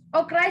blessed.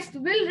 Or Christ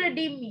will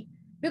redeem me.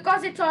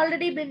 Because it's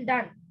already been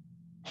done.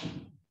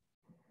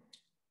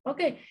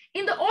 Okay.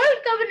 In the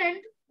old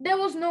covenant, there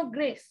was no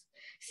grace.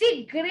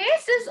 See,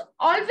 grace is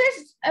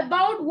always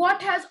about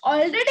what has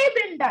already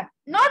been done.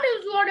 Not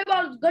is what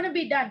about going to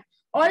be done.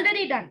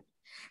 Already done.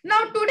 Now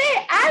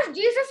today, as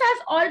Jesus has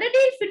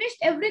already finished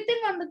everything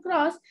on the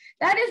cross,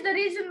 that is the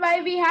reason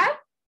why we have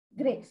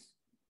grace.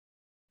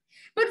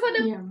 But for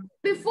the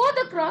before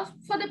the cross,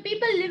 for the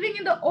people living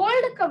in the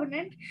old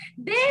covenant,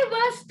 they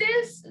were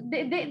still,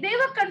 they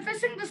were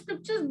confessing the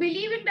scriptures,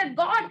 believing that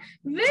God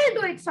will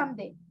do it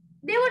someday.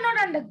 They were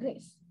not under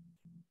grace.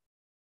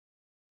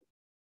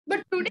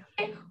 But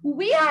today,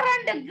 we are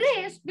under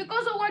grace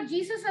because of what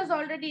Jesus has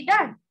already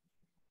done.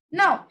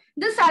 Now,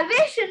 the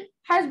salvation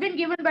has been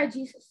given by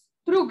Jesus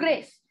through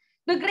grace.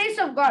 The grace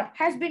of God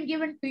has been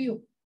given to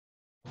you.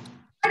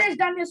 God has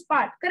done his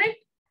part, correct?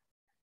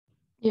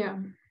 Yeah.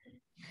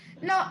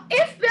 Now,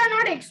 if we are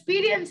not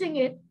experiencing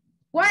it,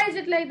 why is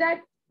it like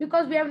that?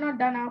 Because we have not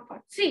done our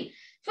part. See,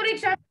 for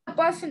example, a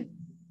person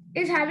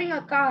is having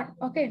a car,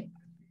 okay?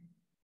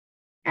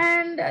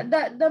 And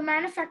the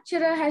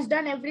manufacturer has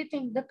done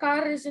everything. The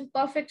car is in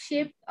perfect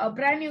shape, a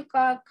brand new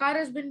car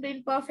has been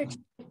in perfect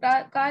shape,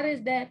 car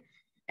is there.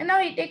 And now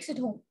he takes it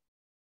home.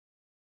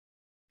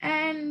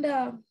 And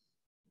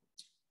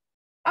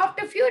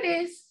after a few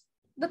days,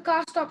 the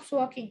car stops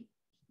working.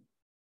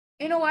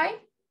 You know why?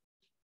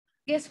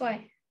 Guess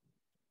why?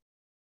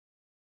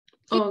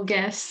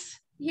 Guess.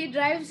 He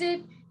drives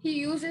it, he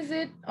uses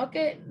it,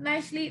 okay,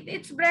 nicely.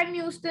 It's brand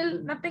new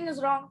still, nothing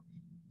is wrong.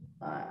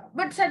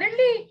 But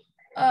suddenly,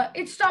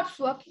 it stops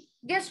working.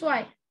 Guess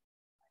why?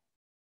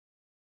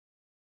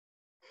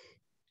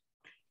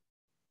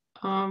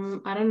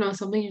 I don't know,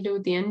 something to do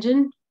with the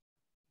engine?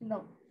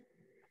 No.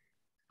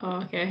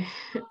 Oh, okay.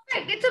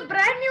 It's a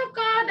brand new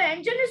car, the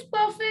engine is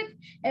perfect,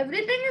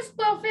 everything is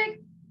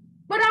perfect.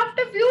 But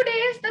after a few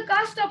days, the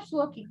car stops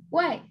working.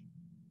 Why?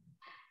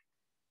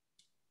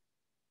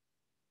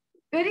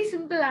 Very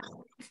simple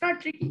answer. It's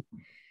not tricky.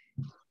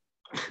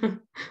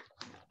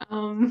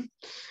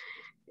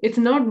 It's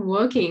not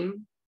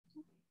working.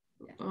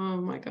 Oh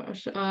my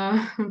gosh. Did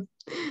I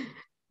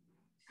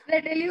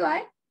tell you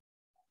why?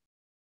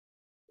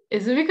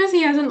 Is it because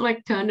he hasn't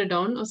like turned it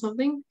on or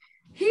something?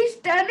 He's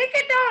turning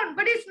it on,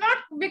 but it's not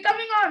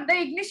becoming on.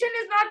 The ignition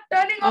is not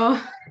turning on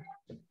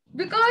Oh,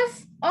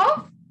 because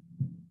of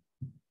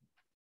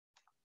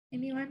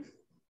anyone?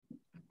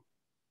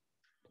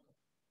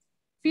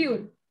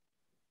 Fuel.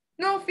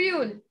 No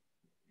fuel.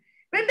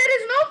 When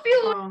there is no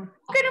fuel, oh,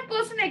 how can a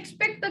person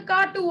expect the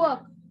car to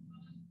work?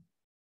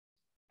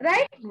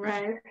 Right?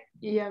 right.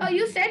 Yeah.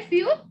 You said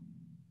fuel?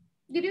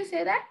 Did you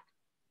say that?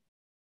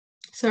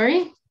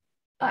 Sorry?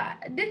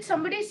 Did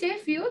somebody say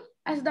fuel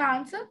as the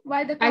answer?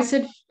 Why the car?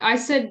 I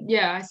said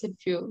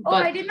fuel. Oh,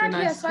 but I did not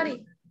then hear.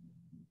 Sorry.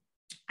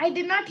 I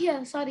did not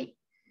hear. Sorry.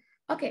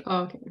 Okay.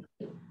 Oh, okay.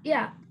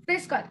 Yeah.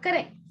 Praise God.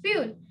 Correct.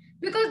 Fuel.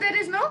 Because there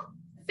is no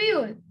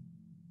fuel.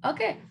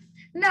 Okay.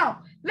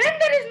 Now, when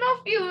there is no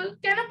fuel,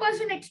 can a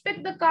person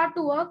expect the car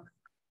to work?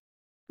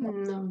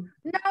 No.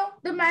 Now,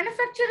 the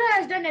manufacturer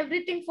has done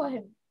everything for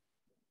him.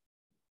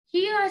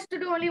 He has to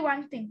do only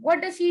one thing.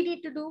 What does he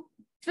need to do?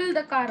 Fill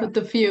the car Put up.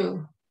 the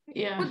fuel.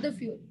 Yeah. Put the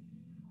fuel.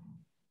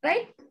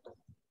 Right?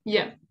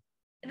 Yeah.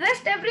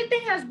 Rest,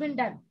 everything has been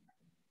done.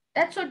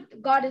 That's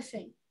what God is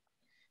saying.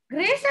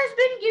 Grace has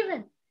been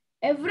given.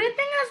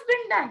 Everything has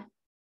been done.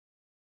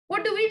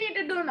 What do we need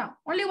to do now?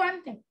 Only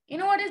one thing. You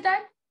know what is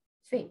that?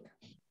 Faith.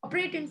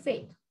 Operate in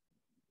faith.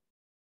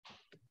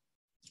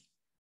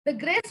 The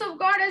grace of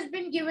God has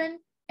been given.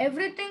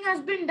 Everything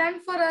has been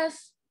done for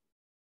us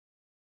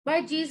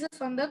by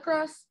Jesus on the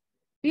cross.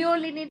 We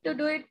only need to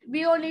do it.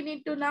 We only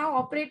need to now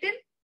operate in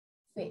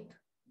faith.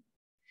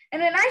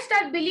 And when I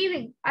start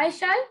believing, I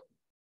shall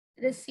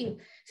receive.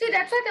 See,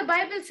 that's why the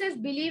Bible says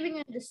believing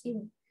and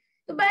receiving.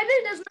 The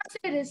Bible does not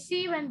say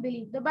receive and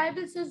believe. The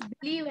Bible says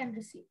believe and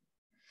receive.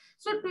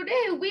 So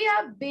today we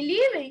are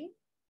believing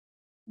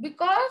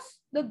because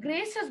the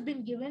grace has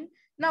been given.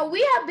 Now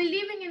we are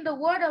believing in the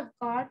word of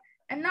God,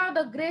 and now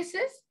the grace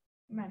is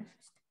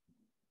manifest.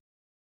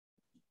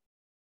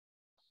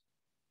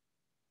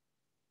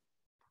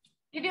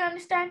 Did you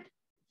understand?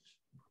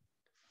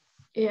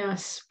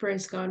 Yes,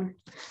 praise God.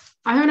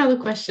 I have another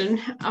question.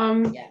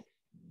 Yeah.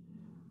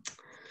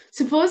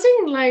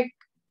 Supposing like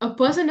a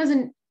person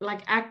doesn't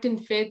like act in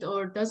faith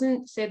or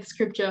doesn't say the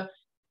scripture,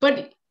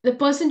 but the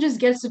person just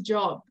gets a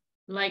job,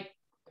 like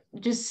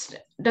just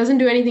doesn't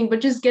do anything,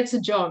 but just gets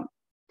a job.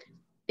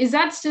 Is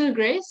that still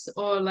grace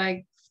or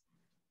like?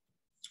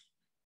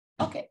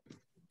 Okay.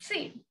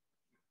 See,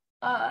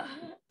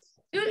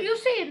 you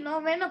see, you know,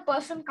 when a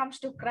person comes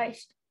to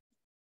Christ,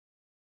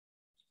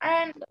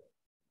 and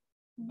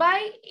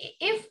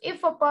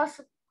if a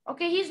person,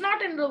 okay, he's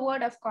not in the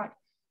word of God,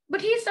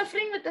 but he's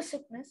suffering with a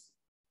sickness,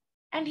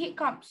 and he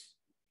comes.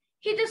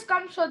 He just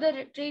comes for the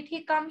retreat.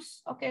 He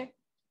comes, okay,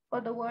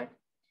 for the word.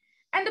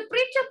 And the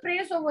preacher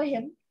prays over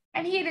him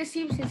and he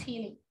receives his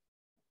healing.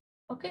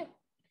 Okay.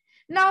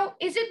 Now,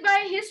 is it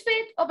by his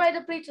faith or by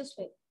the preacher's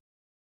faith?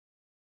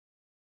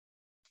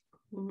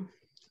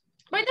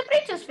 By the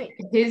preacher's faith.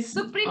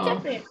 The preacher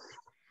prayed.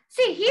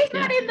 See, he's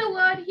not in the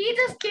word. He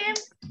just came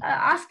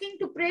asking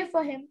to pray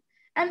for him.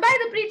 And by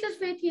the preacher's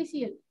faith, he's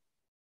healed.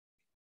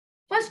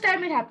 First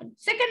time it happened.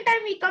 Second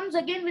time he comes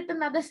again with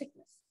another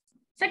sickness.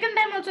 Second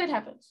time also it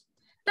happens.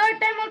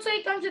 Third time also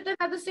he comes with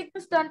another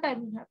sickness. Third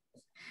time it happens.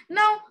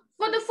 Now,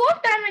 for the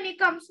fourth time when he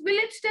comes, will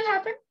it still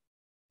happen?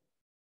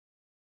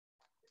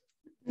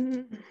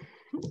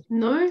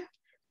 No.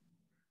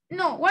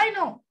 No. Why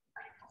no?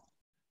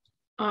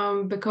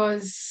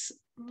 Because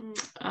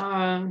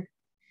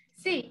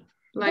see,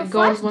 like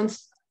God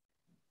wants.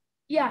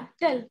 Yeah,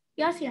 tell.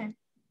 Yes, Yan.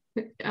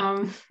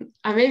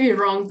 I may be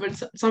wrong,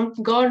 but some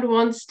God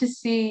wants to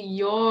see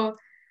your,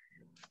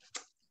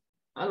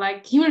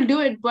 like he will do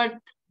it, but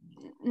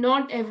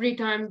not every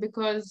time,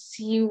 because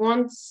he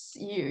wants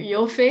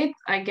your faith,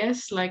 I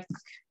guess, like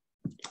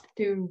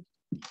he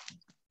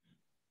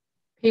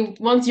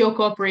wants your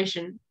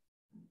cooperation.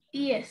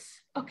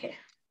 Yes. Okay.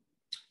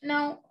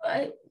 Now,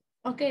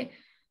 okay.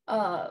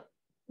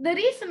 The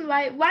reason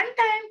why 1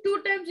 time,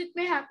 2 times it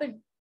may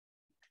happen.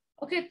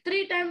 Okay,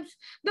 3 times.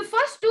 The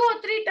first 2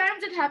 or 3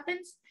 times it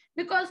happens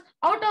because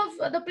out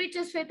of the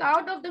preacher's faith,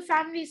 out of the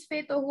family's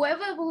faith, or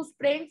whoever who's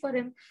praying for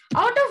him,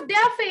 out of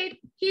their faith,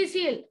 he's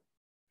healed.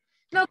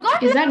 Now,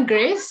 God is that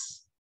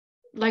grace?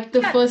 Like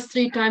the first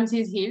 3 times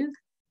he's healed?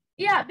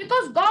 Yeah,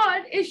 because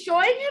God is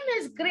showing him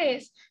his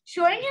grace,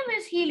 showing him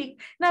his healing.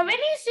 Now, when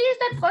he sees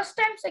that first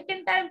time,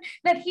 second time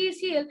that he's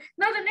healed,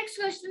 now the next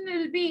question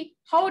will be,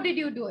 how did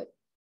you do it?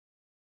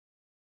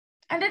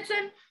 And that's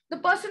when the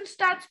person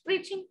starts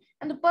preaching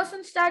and the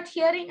person starts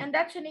hearing, and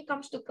that's when he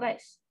comes to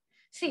Christ.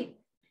 See,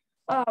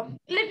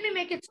 let me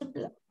make it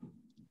simpler.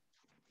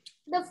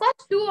 The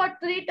first 2 or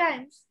 3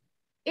 times,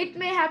 it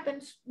may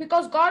happen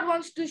because God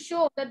wants to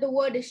show that the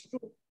word is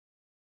true.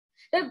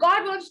 That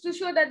God wants to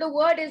show that the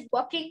word is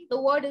working.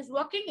 The word is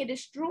working. It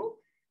is true,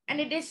 and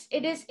it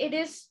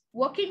is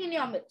working in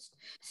your midst.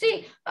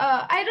 See,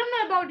 I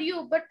don't know about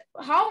you, but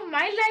how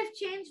my life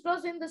changed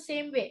was in the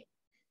same way.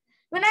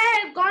 When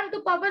I had gone to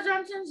Papa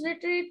Johnson's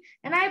retreat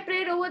and I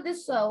prayed over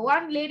this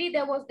one lady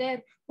that was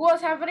there who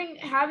was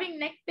having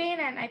neck pain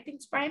and I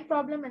think spine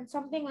problem and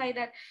something like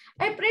that.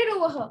 I prayed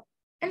over her.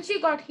 and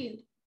she got healed.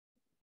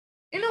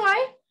 You know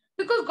why?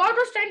 Because God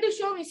was trying to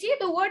show me, see,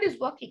 the word is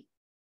working.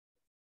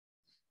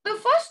 The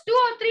first 2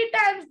 or 3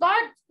 times,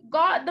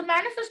 the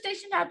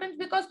manifestation happens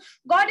because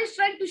God is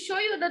trying to show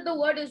you that the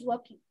word is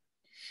working.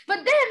 But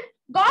then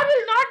God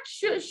will not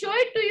show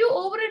it to you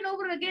over and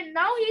over again.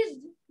 Now He's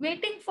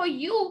waiting for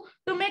you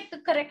to make the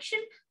correction,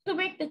 to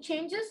make the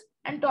changes,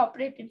 and to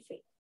operate in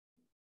faith.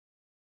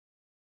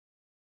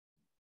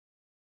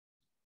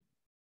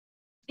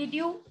 Did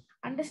you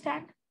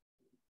understand?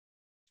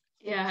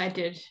 Yeah, I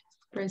did.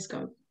 Praise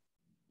God.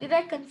 Did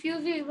I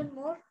confuse you even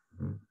more?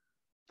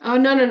 Oh,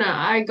 no.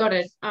 I got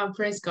it.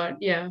 Praise God.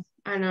 Yeah,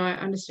 I know. I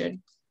understood.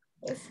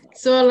 Yes.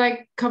 So like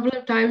a couple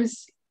of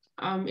times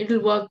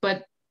it'll work,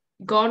 but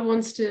God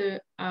wants to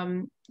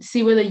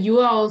see whether you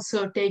are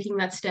also taking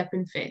that step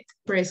in faith.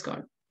 Praise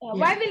God. Yeah.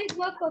 Why will it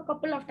work a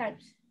couple of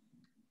times?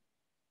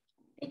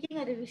 Taking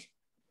a revision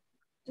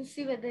to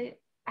see whether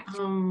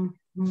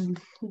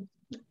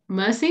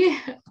mercy,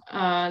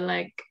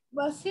 like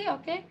mercy,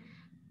 okay.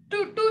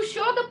 To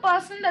show the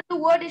person that the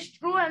word is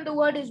true and the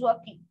word is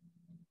working.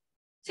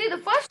 See, the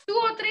first 2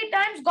 or 3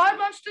 times, God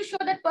wants to show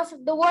that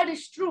person the word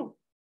is true.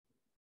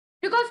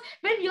 Because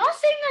when you're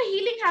saying a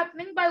healing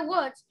happening by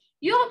words,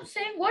 you're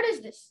saying, what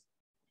is this?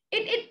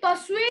 It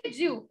persuades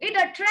you. It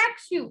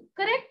attracts you.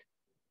 Correct?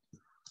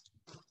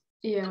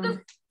 Yeah.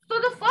 So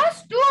the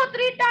first 2 or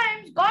 3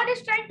 times, God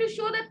is trying to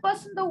show that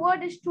person the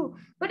word is true.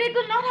 But it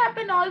will not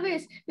happen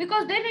always,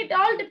 because then it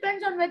all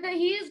depends on whether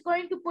he is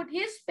going to put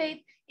his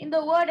faith in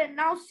the word and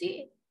now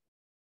see it.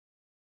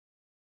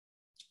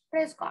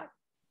 Praise God.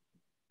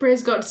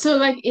 Praise God. So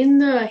like in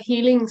the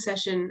healing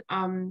session,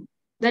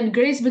 that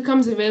grace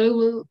becomes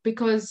available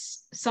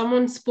because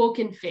someone spoke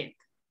in faith.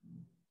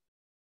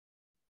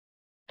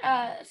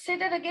 Say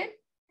that again.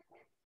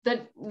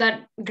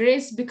 That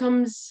grace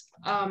becomes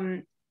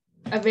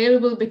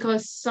available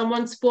because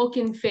someone spoke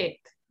in faith.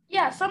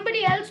 Yeah,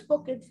 somebody else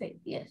spoke in faith.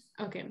 Yes.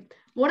 Okay.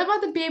 What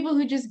about the people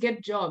who just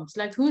get jobs?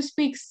 Like, who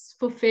speaks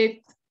for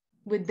faith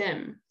with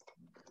them?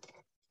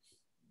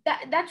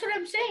 That's what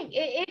I'm saying.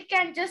 It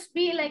can just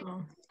be like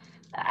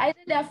either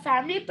their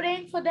family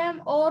praying for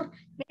them, or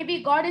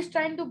maybe God is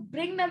trying to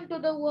bring them to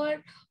the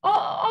word,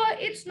 or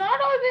it's not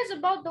always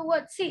about the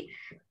word. See,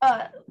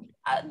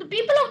 the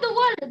people of the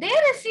world, they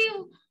receive,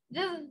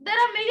 there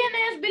are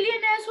millionaires,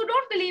 billionaires who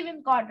don't believe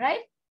in God,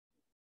 right?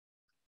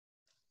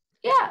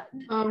 Yeah.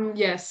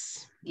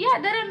 Yes.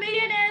 Yeah, there are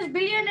millionaires,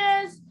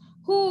 billionaires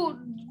who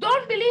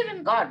don't believe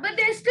in God, but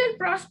they're still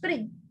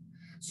prospering.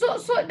 So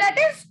that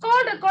is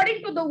called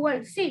according to the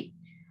world. See,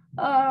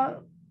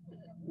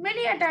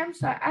 many a times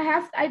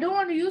I don't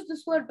want to use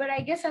this word, but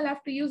I guess I'll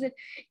have to use it.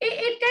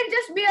 It can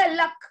just be a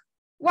luck.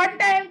 1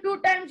 time,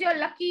 2 times you're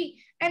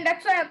lucky, and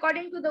that's why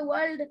according to the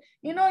world,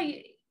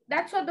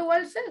 that's what the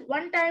world says.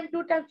 1 time,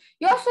 2 times,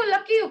 you're so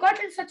lucky you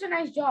got in such a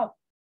nice job.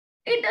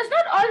 It does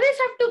not always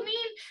have to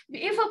mean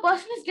if a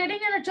person is getting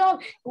in a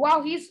job,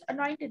 wow, he's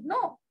anointed.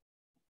 No.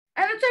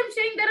 And that's what I'm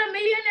saying. There are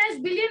millionaires,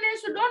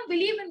 billionaires who don't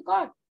believe in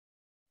God,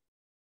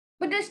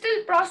 but they're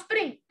still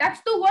prospering.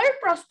 That's the world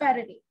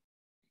prosperity.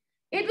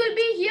 It will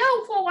be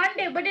here for 1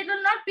 day, but it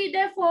will not be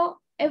there for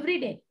every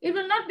day. It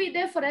will not be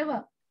there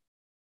forever.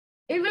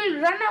 It will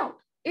run out.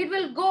 It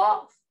will go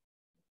off.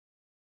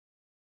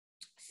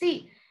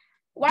 See,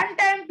 1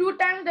 time, 2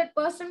 times that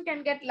person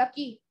can get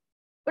lucky,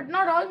 but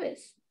not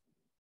always.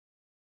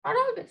 Not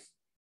always.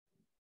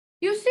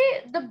 You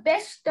see, the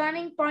best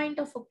turning point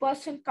of a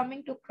person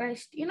coming to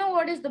Christ. You know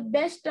what is the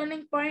best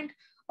turning point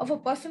of a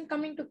person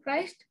coming to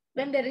Christ?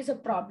 When there is a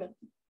problem.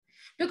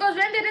 Because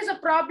when there is a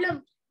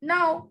problem,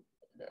 now,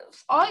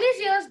 all these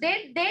years,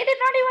 they did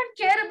not even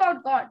care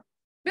about God,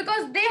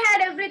 because they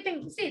had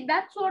everything. See,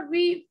 that's what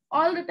we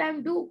all the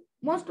time do.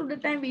 Most of the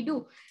time we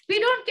do. We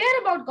don't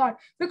care about God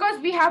because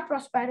we have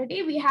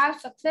prosperity, we have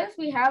success,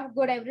 we have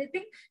good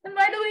everything. Then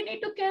why do we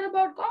need to care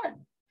about God?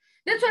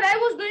 That's what I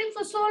was doing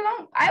for so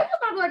long. I was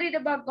not worried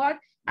about God.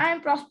 I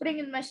am prospering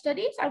in my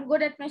studies. I'm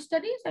good at my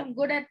studies. I'm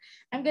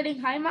getting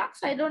high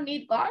marks. I don't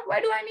need God. Why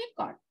do I need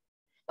God?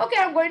 Okay,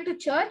 I'm going to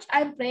church.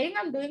 I'm praying.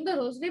 I'm doing the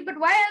rosary. But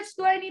why else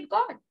do I need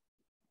God?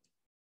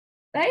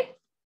 Right?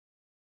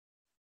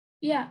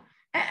 Yeah.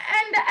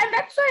 And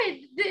that's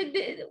why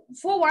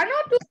for 1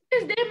 or 2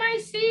 days, they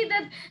might see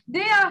that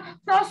they are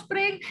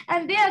prospering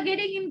and they are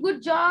getting in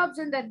good jobs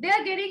and that they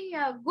are getting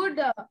good,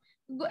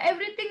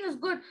 everything is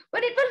good.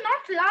 But it will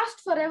not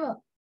last forever.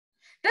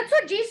 That's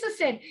what Jesus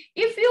said.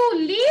 If you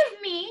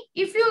leave me,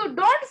 if you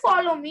don't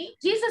follow me,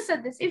 Jesus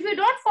said this, if you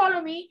don't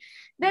follow me,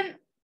 then,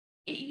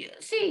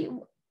 see,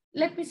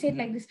 let me say it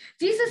like this.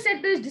 Jesus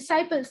said to his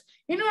disciples,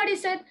 you know what he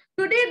said?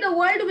 Today the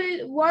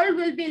world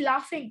will be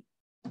laughing.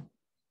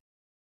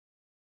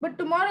 But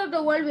tomorrow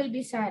the world will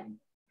be sad.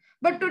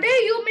 But today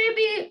you may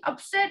be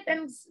upset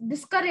and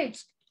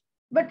discouraged,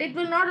 but it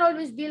will not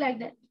always be like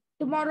that.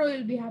 Tomorrow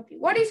you'll be happy.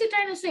 What is he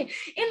trying to say?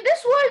 In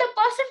this world, a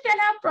person can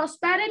have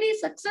prosperity,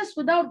 success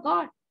without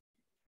God.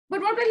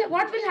 But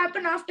what will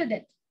happen after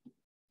that?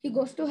 He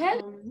goes to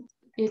hell.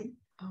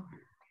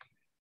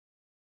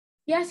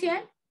 Yes,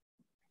 yeah.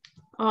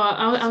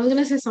 I was going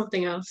to say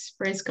something else.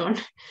 Praise God.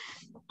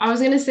 I was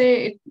gonna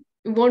say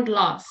it won't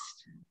last.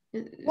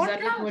 Is Won't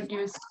that last. what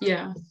you?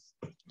 Yeah.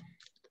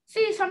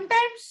 See,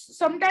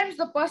 sometimes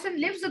the person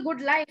lives a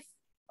good life,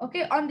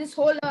 okay, on this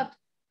whole earth.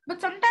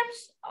 But sometimes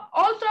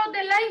all throughout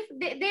their life,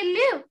 they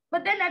live.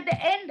 But then at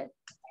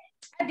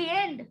the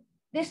end,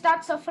 they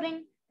start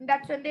suffering. And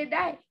that's when they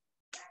die.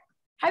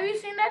 Have you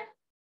seen that?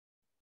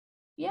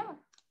 Yeah.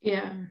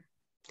 Yeah.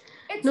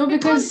 It's No,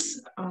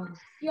 because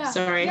yeah.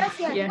 sorry. Yes,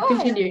 yes. Yeah, Go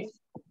continue. ahead.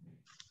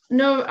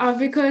 No,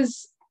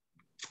 because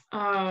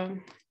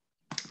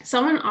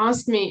someone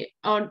asked me,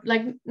 or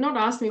like not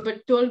asked me,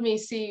 but told me,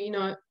 see,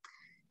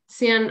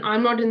 and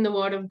I'm not in the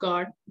word of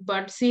God,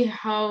 but see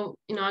how,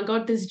 I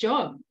got this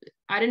job.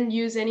 I didn't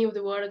use any of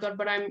the word of God,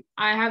 but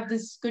I have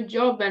this good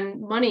job and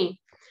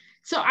money.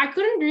 So I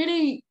couldn't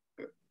really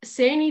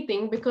say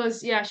anything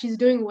because yeah, she's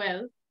doing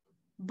well.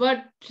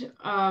 But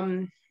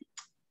I'm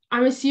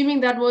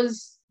assuming that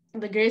was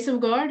the grace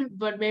of God,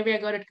 but maybe I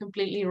got it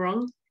completely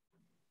wrong.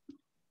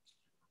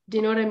 Do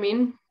you know what I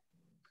mean?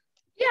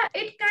 Yeah,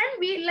 it can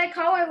be like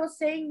how I was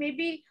saying,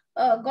 maybe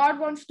God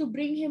wants to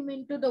bring him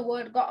into the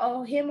word,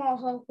 him or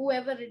her,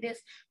 whoever it is.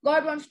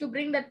 God wants to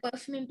bring that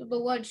person into the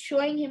word,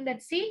 showing him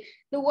that, see,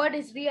 the word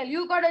is real.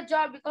 You got a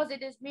job because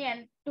it is me,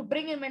 and to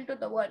bring him into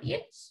the word.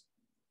 Yes.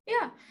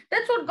 Yeah,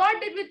 that's what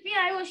God did with me.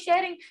 I was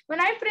sharing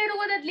when I prayed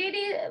over that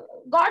lady.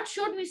 God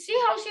showed me, see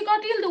how she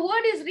got healed. The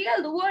word is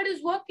real. The word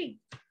is working.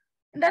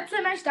 And that's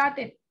when I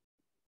started.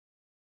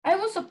 I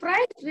was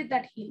surprised with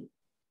that healing.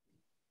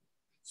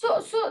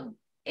 So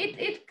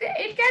it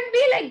can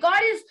be like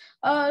God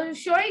is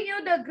showing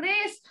you the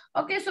grace,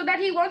 okay, so that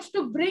he wants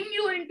to bring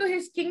you into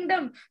his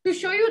kingdom, to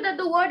show you that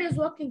the word is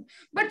working.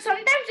 But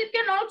sometimes it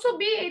can also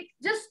be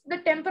just the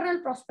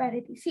temporal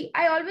prosperity. See,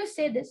 I always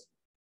say this.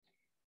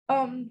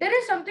 There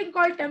is something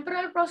called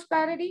temporal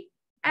prosperity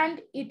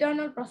and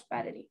eternal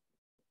prosperity.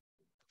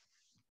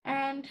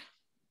 And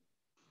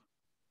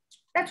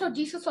that's what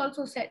Jesus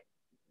also said.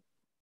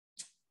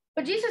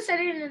 But Jesus said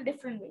it in a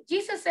different way.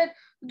 Jesus said,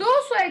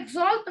 those who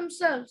exalt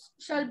themselves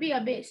shall be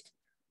abased,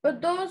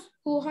 but those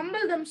who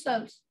humble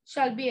themselves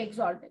shall be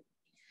exalted.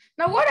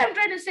 Now, what I'm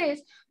trying to say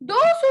is, those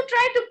who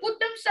try to put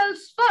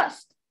themselves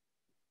first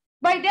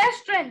by their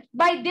strength,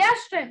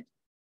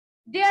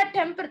 they are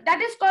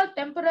that is called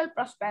temporal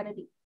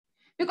prosperity.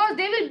 Because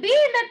they will be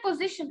in that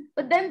position,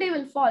 but then they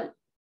will fall.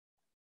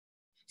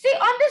 See,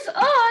 on this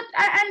earth,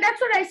 and that's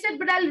what I said,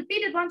 but I'll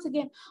repeat it once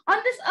again. On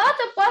this earth,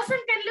 a person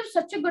can live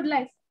such a good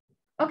life.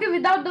 Okay,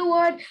 without the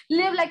word,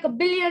 live like a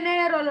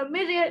billionaire or a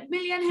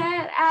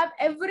millionaire, have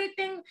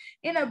everything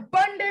in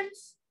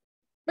abundance.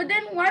 But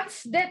then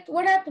once death,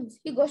 what happens?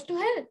 He goes to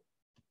hell.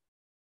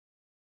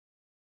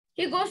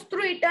 He goes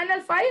through eternal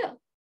fire.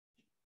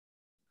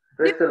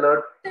 Praise the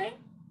Lord. Can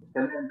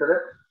you enter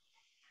it?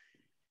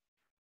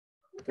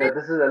 Yeah,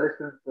 this is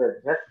Aliston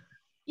Albuquerque. Yes?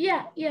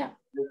 Yeah.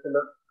 Praise the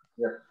Lord.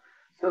 Yeah.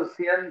 So,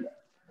 Sian,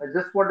 I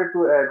just wanted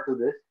to add to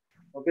this.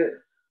 Okay.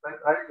 Like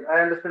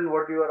I understand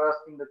what you are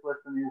asking. The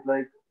question is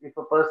like, if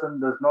a person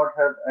does not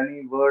have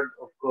any word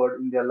of God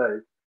in their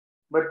life,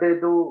 but they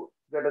do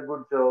get a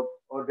good job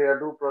or they are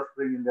do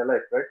prospering in their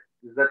life, right?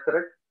 Is that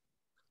correct?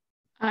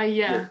 Yeah.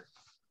 Yes.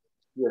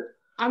 Yes.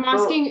 I'm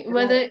asking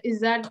whether is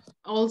that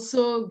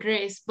also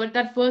grace, but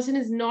that person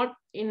is not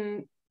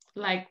in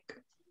like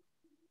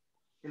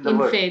in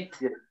word. faith.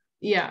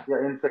 Yeah. Yeah,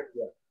 in fact,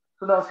 yeah.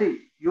 So now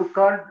see, you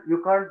can't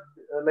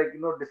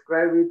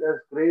describe it as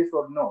grace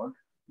or not,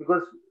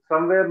 because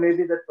somewhere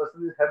maybe that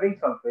person is having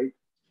some faith,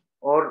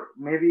 or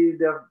maybe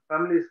their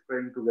family is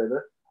praying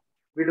together.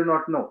 We do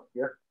not know.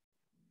 Yeah.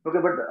 Okay,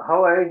 but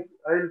how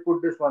I'll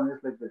put this one is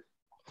like this.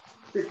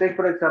 See, take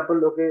for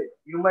example, okay,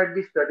 you might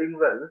be studying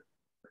well,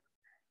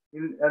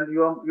 and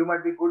you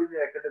might be good in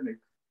the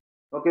academics,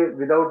 okay,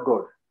 without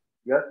God.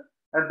 Yeah,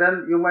 and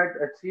then you might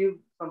achieve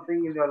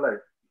something in your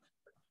life,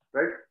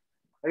 right?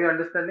 Are you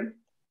understanding?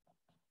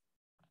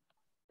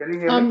 Can you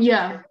hear me?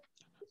 Yeah.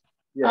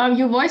 Yeah.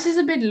 Your voice is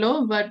a bit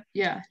low, but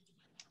yeah.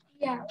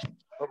 Yeah.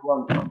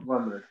 One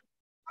minute.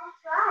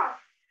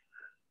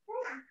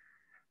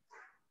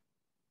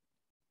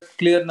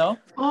 Clear now?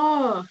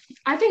 Oh,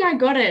 I think I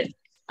got it.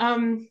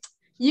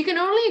 You can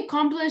only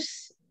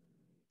accomplish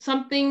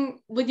something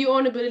with your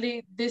own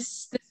ability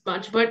this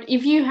much, but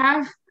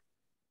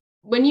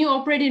when you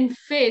operate in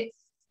faith,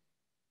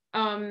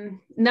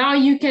 now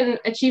you can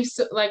achieve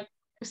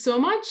so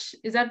much.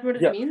 Is that what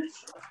it means?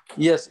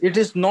 Yes, it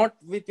is not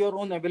with your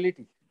own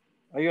ability.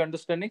 Are you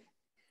understanding?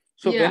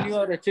 So when you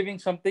are achieving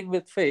something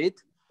with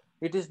faith,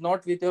 it is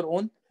not with your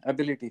own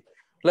ability.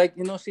 Like,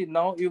 see,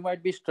 now you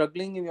might be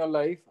struggling in your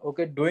life,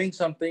 okay, doing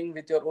something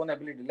with your own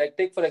ability. Like,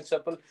 take for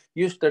example,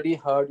 you study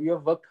hard, you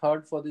have worked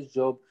hard for this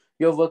job,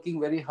 you're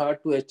working very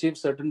hard to achieve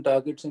certain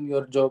targets in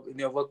your job, in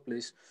your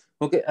workplace,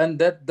 okay, and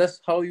that's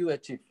how you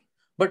achieve.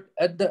 But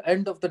at the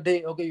end of the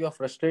day, okay, you are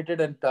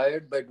frustrated and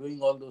tired by doing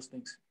all those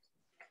things.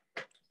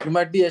 You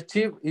might be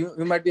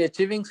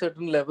achieving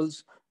certain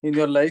levels in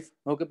your life,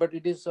 okay, but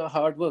it is a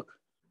hard work.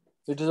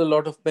 It is a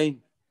lot of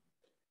pain.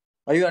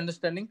 Are you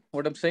understanding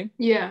what I'm saying?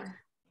 Yeah.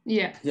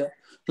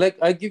 Like,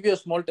 I give you a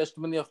small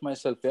testimony of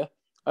myself. Yeah,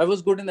 I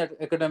was good in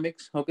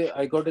academics. Okay,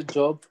 I got a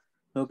job.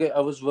 Okay, I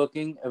was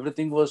working.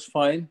 Everything was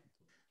fine.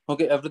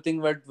 Okay,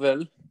 everything went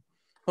well.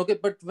 Okay,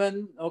 but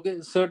when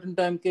certain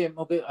time came.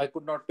 Okay, I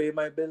could not pay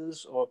my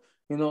bills, or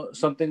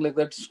something like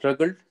that.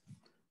 Struggled,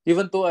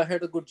 even though I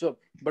had a good job,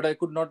 but I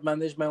could not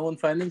manage my own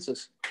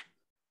finances.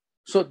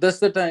 So that's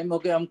the time.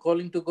 Okay, I'm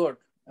calling to God,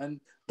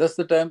 and that's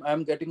the time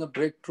I'm getting a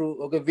breakthrough.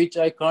 Okay, which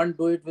I can't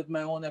do it with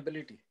my own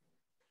ability.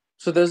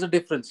 So there's a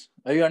difference.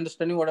 Are you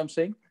understanding what I'm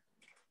saying?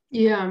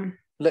 Yeah.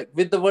 Like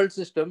with the world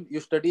system, you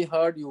study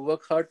hard, you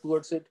work hard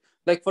towards it.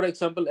 Like for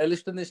example,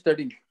 Aliston is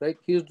studying, right?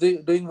 He's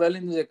doing well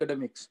in his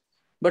academics.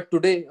 But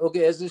today,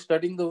 okay, as he's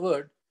studying the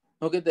word,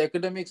 okay, the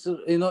academics,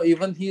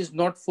 even he's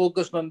not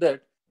focused on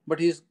that, but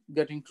he's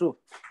getting through.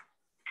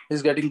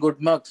 He's getting good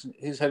marks.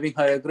 He's having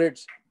higher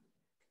grades.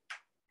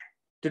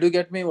 Did you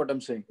get me what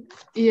I'm saying?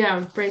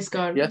 Yeah, praise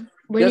God. Yeah.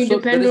 When Yeah. you So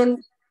depend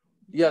on,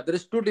 there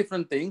is two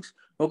different things.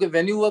 Okay,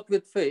 when you work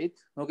with faith,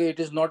 okay, it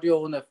is not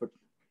your own effort.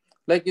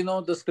 Like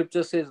the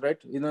scripture says, right?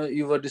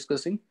 You were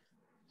discussing.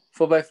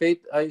 For by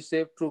faith I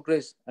save through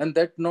grace, and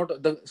that not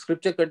the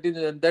scripture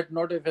continues, and that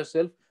not of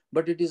yourself,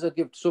 but it is a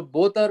gift. So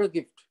both are a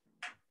gift.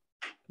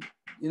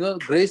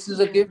 Grace is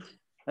a yeah, gift,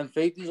 and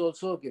faith is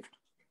also a gift,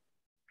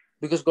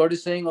 because God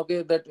is saying,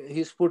 okay, that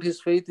He's put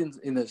His faith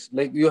in us.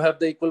 Like you have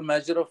the equal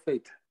measure of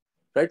faith,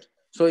 right?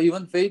 So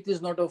even faith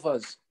is not of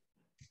us.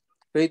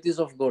 Faith is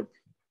of God.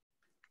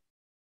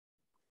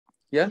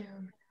 Yeah. yeah.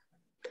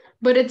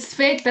 But it's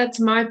faith that's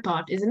my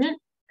part, isn't it?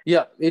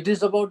 Yeah, it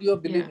is about your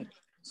Yeah, believing.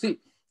 See,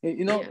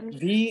 yeah,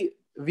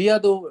 we are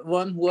the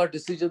one who are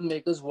decision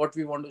makers. What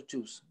we want to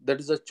choose, that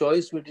is a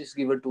choice which is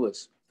given to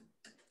us.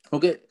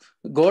 Okay,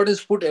 God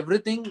has put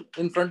everything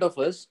in front of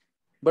us,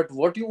 but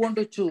what you want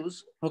to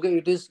choose, okay,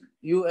 it is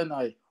you and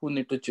I who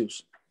need to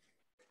choose.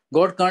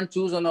 God can't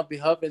choose on our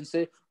behalf and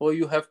say, oh,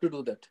 you have to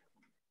do that.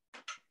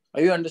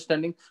 Are you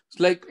understanding?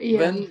 It's like yeah.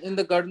 when in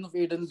the Garden of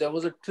Eden there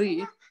was a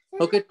tree,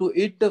 okay, to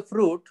eat the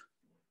fruit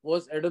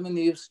was Adam and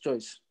Eve's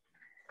choice.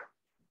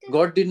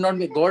 God did not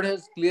make, God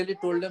has clearly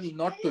told them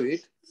not to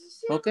eat,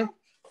 okay,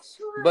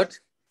 but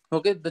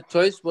okay, the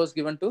choice was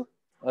given to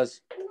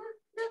us.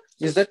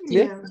 Is that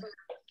clear? Yeah.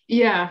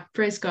 Yeah,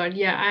 praise God.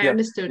 Yeah, I Yeah,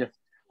 understood yeah,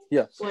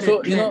 yeah. what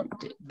So it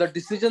meant. the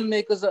decision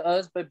makers are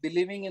us by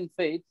believing in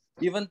faith,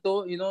 even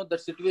though the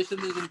situation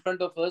is in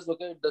front of us.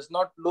 Okay, it does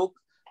not look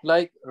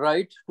like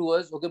right to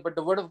us. Okay, but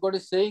the word of God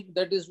is saying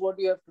that is what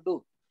you have to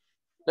do.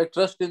 Like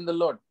trust in the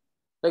Lord.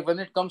 Like when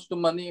it comes to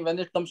money, when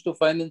it comes to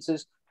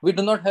finances, we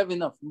do not have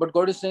enough, but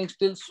God is saying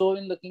still sow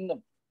in the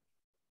kingdom.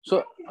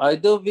 So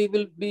either we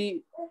will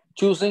be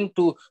choosing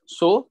to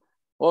sow,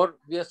 or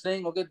we are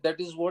saying, okay, that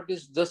is what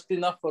is just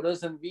enough for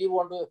us, and we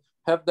want to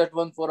have that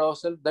one for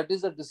ourselves. That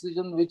is a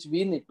decision which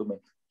we need to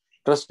make.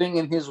 Trusting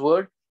in His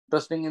word,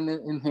 trusting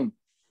in Him.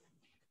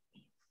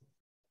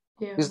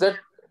 Yeah. Is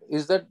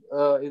that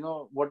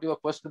what your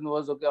question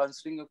was? Okay,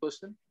 answering your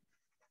question.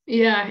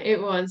 Yeah,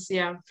 it was.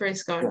 Yeah,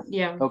 praise God.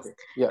 Yeah. Okay.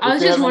 Yeah. I If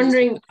was you just have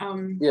any,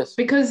 wondering, yes.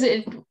 because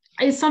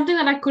it's something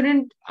that I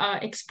couldn't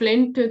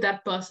explain to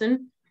that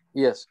person.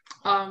 Yes.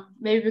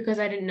 Maybe because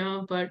I didn't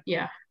know, but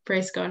yeah,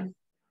 praise God.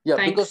 Yeah,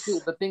 because Thanks.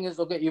 see, the thing is,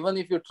 okay, even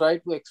if you try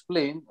to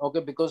explain, okay,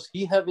 because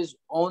he have his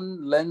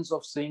own lens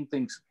of seeing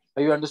things.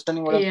 Are you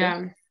understanding what I'm saying?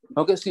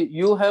 Yeah. Okay, see,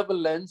 you have a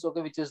lens,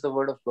 okay, which is the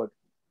word of God,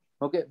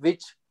 okay,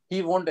 which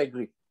he won't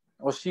agree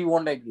or she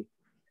won't agree.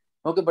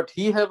 Okay, but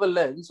he have a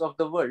lens of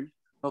the world,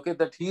 okay,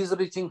 that he is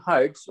reaching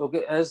heights,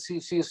 okay, as he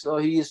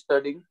is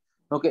studying,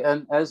 okay,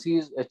 and as he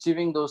is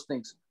achieving those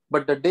things.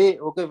 But the day,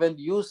 okay, when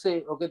you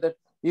say, okay, that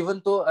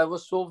even though I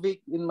was so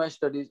weak in my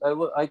studies,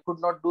 I could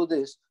not do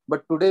this,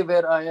 but today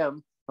where I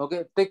am,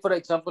 okay, take for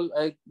example,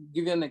 I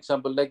give you an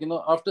example, like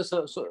after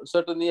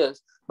certain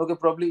years, okay,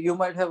 probably you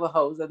might have a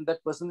house and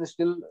that person is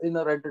still in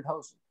a rented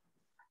house,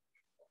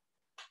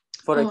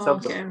 for Oh,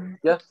 example. okay.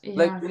 Yeah,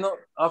 like Yeah.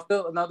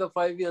 after another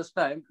 5 years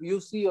time, you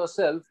see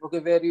yourself, okay,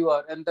 where you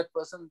are, and that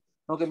person,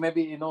 okay,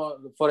 maybe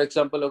for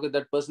example, okay,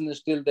 that person is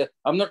still there.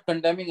 I'm not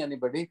condemning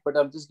anybody, but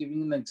I'm just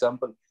giving an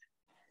example.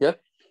 Yeah,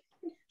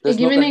 there's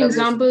Give no an condemnation.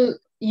 example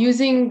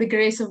using the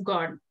grace of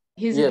God,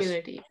 His Yes,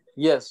 ability.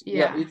 yes,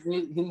 yeah, Yeah.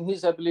 in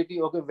his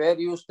ability, okay, where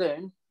you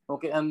stand,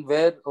 okay, and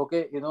where,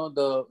 okay,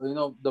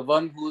 the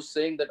one who's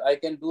saying that I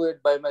can do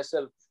it by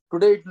myself.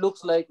 Today it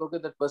looks like, okay,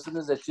 that person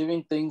is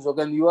achieving things,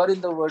 okay, and you are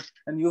in the world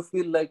and you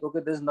feel like,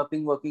 okay, there's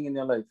nothing working in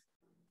your life.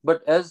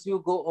 But as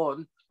you go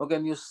on, okay,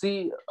 and you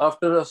see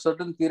after a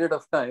certain period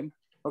of time,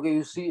 okay,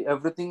 you see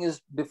everything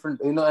is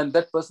different, and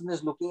that person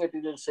is looking at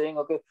it and saying,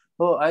 okay,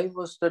 oh, I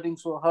was studying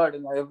so hard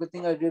and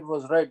everything I did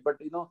was right, but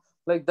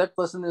like that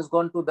person has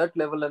gone to that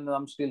level and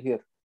I'm still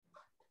here.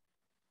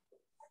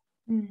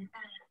 Mm.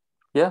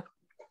 Yeah.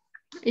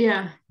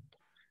 Yeah.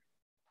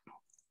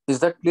 Is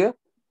that clear?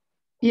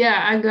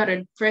 Yeah, I got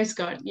it. Praise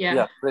God. Yeah,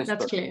 Yeah. Praise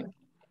that's God. clear.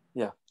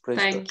 Yeah. Praise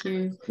God. Thank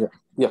you. Yeah.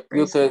 Yeah. You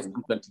Praise can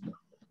God. continue.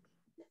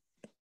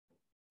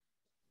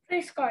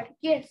 Praise God.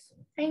 Yes.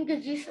 Thank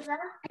you, Jesus.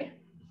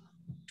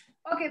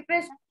 Okay,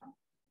 praise.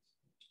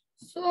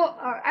 So,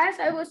 as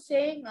I was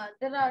saying,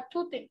 there are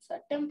two things: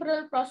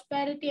 temporal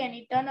prosperity and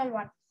eternal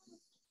one.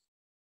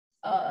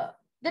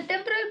 The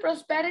temporal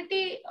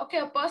prosperity, okay,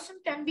 a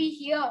person can be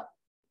here,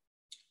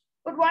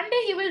 but one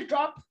day he will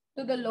drop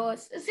to the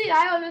lowest. See,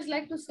 I always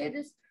like to say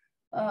this.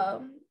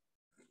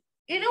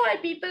 You know why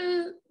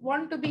people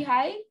want to be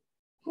high?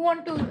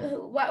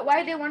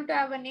 Why they want to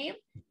have a name?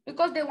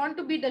 Because they want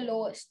to be the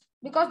lowest.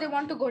 Because they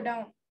want to go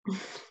down.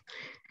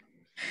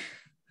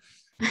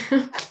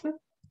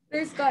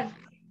 Praise God.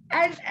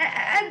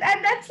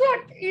 And that's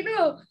what,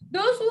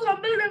 those who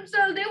humble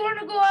themselves, they want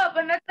to go up,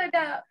 and that's why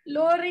they're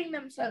lowering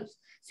themselves.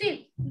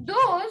 See,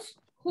 those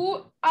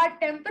who are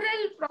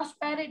temporal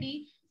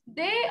prosperity,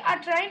 they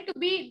are trying to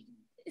be,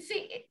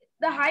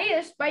 the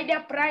highest by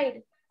their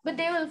pride, but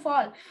they will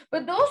fall.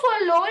 But those who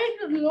are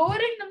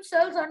lowering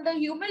themselves under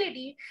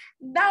humility,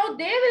 now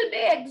they will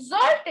be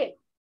exalted.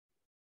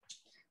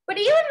 But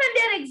even when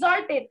they're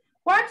exalted,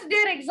 once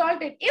they're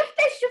exalted, if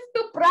they shift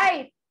to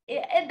pride,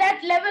 at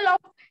that level of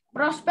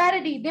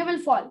prosperity, they will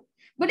fall.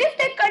 But if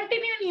they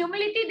continue in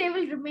humility, they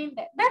will remain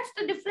there. That's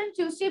the difference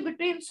you see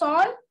between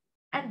Saul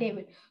and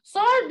David.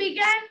 Saul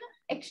began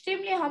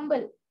extremely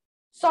humble.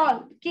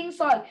 King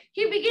Saul,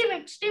 he became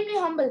extremely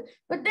humble.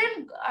 But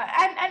then,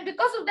 and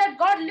because of that,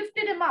 God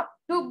lifted him up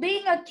to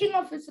being a king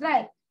of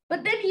Israel.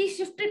 But then he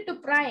shifted to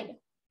pride.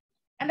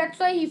 And that's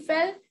why he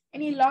fell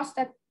and he lost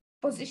that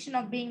position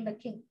of being the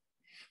king.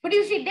 But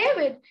you see,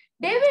 David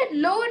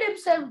lowered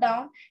himself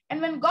down,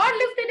 and when God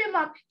lifted him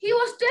up, he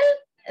was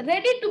still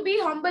ready to be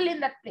humble in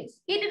that place.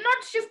 He did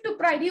not shift to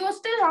pride. He was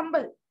still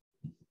humble.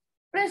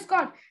 Praise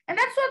God. And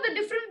that's what the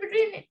difference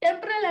between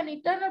temporal and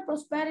eternal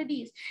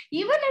prosperity is.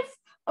 Even if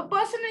a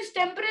person is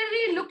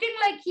temporarily looking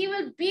like he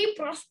will be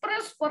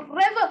prosperous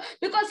forever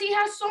because he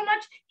has so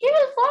much, he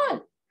will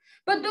fall.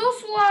 But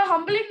those who are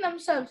humbling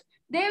themselves,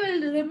 they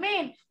will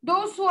remain.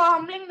 Those who are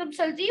humbling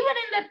themselves, even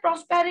in that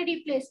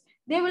prosperity place,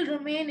 they will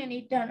remain in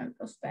eternal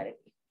prosperity.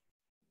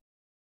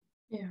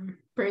 Yeah,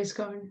 praise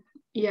God.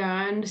 Yeah,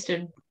 I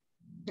understood.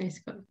 Praise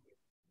God.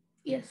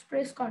 Yes,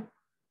 praise God.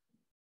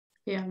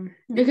 Yeah,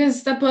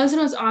 because the person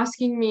was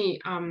asking me,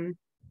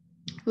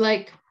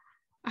 like,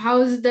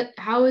 how is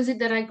it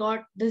that I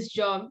got this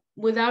job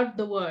without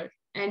the word,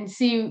 and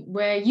see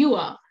where you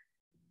are.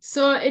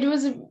 So it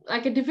was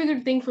like a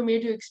difficult thing for me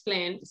to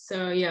explain.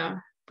 So yeah,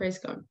 praise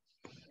God.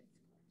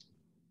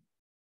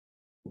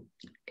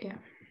 Yeah.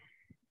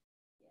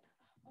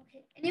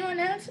 Okay. Anyone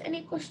else?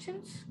 Any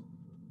questions?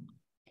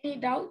 Any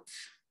doubts?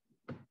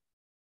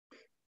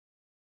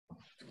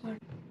 God.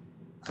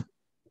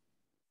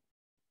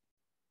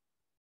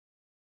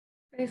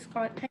 Praise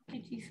God. Thank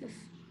you, Jesus.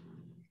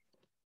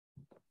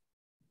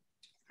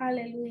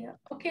 Hallelujah.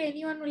 Okay,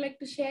 anyone would like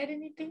to share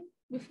anything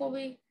before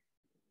we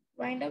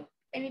wind up?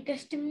 Any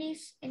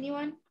testimonies?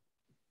 Anyone?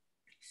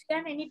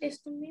 Scan, any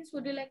testimonies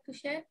would you like to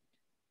share?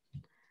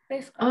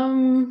 Praise God.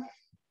 No,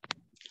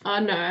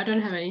 I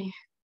don't have any.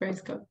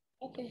 Praise God.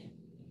 Okay.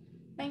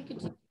 Thank you,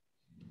 Jesus.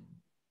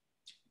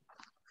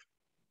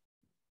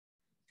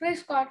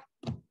 Praise God.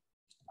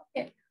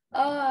 Okay.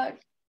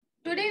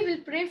 Today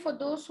we'll pray for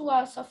those who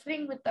are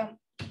suffering with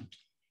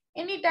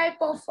any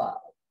type of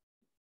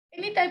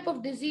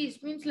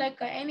disease. Means like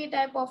any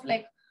type of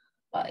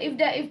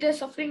if they're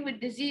suffering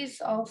with disease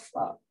of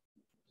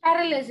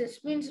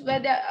paralysis, means where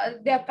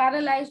they're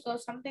paralyzed or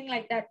something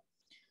like that.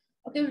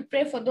 Okay, we'll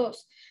pray for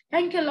those.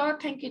 Thank you,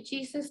 Lord. Thank you,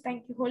 Jesus.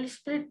 Thank you, Holy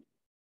Spirit.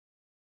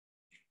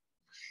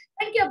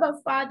 Thank you, Abba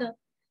Father.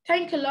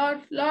 Thank you,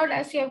 Lord. Lord,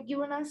 as you have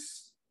given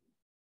us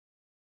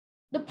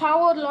the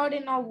power, Lord,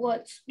 in our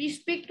words, we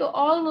speak to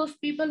all those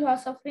people who are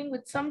suffering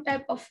with some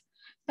type of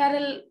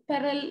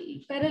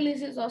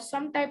paralysis or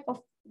some type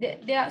of,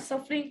 they are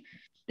suffering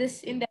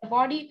this in their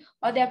body,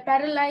 or they're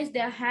paralyzed,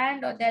 their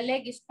hand or their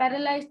leg is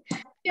paralyzed.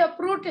 We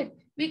uproot it,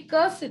 we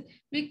curse it,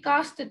 we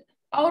cast it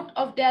out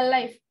of their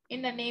life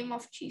in the name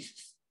of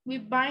Jesus. We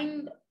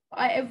bind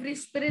every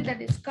spirit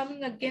that is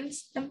coming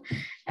against them,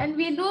 and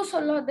we know, so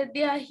Lord, that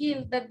they are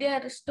healed, that they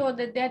are restored,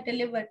 that they are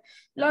delivered.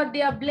 Lord,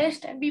 they are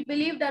blessed, and we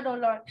believe that, oh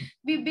Lord.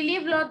 We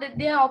believe, Lord, that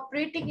they are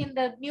operating in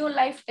the new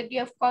life that you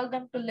have called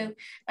them to live.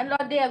 And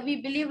Lord, we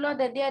believe, Lord,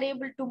 that they are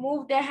able to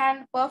move their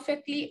hand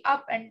perfectly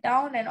up and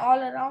down and all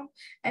around,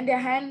 and their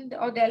hand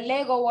or their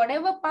leg or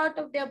whatever part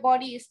of their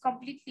body is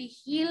completely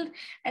healed,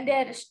 and they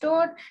are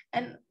restored.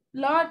 And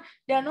Lord,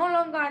 they are no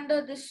longer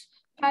under this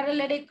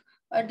paralytic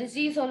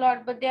disease, oh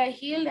Lord, but they are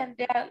healed, and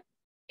they are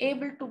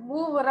able to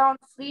move around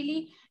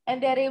freely,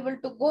 and they are able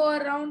to go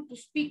around to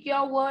speak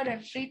your word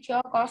and preach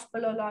your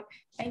gospel, oh Lord.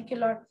 Thank you,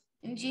 Lord.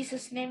 In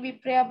Jesus' name we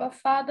pray, Abba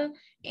Father.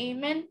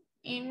 Amen,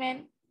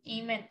 amen,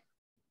 amen.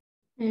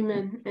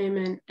 Amen,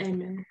 amen,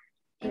 amen.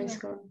 Praise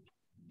God.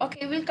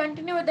 Okay, we'll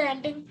continue with the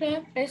ending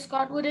prayer. Praise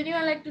God. Would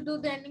anyone like to do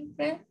the ending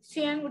prayer?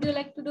 Sian, would you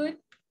like to do it?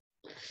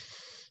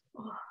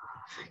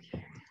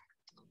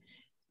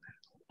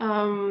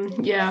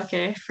 Yeah,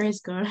 okay. Praise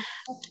God.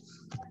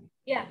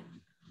 Yeah,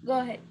 go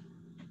ahead.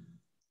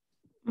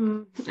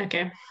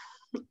 Okay.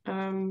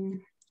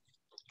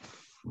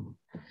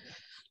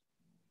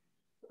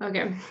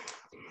 Okay.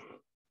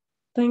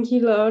 Thank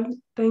you, Lord.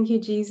 Thank you,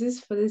 Jesus,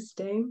 for this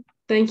day.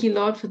 Thank you,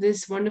 Lord, for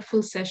this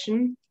wonderful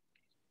session.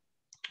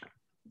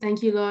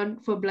 Thank you,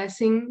 Lord, for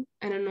blessing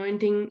and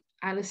anointing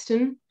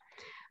Aliston.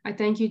 I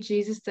thank you,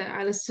 Jesus, that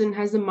Aliston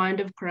has the mind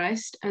of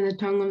Christ and the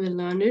tongue of the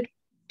learned.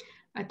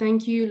 I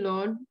thank you,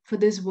 Lord, for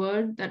this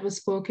word that was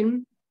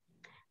spoken.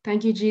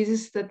 Thank you,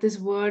 Jesus, that this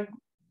word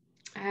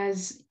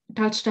has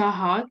touched our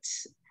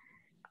hearts.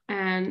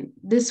 And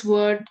this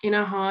word in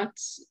our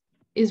hearts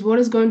is what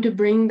is going to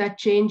bring that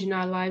change in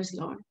our lives,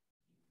 Lord.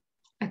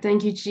 I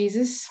thank you,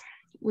 Jesus.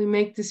 We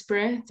make this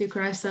prayer through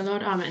Christ our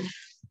Lord. Amen.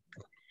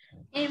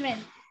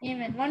 Amen.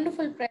 Amen.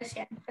 Wonderful prayer,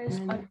 Sian. Praise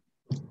God.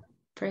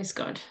 Praise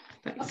God.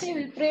 Thanks. Okay,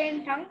 we'll pray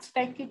in tongues.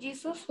 Thank you,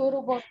 Jesus.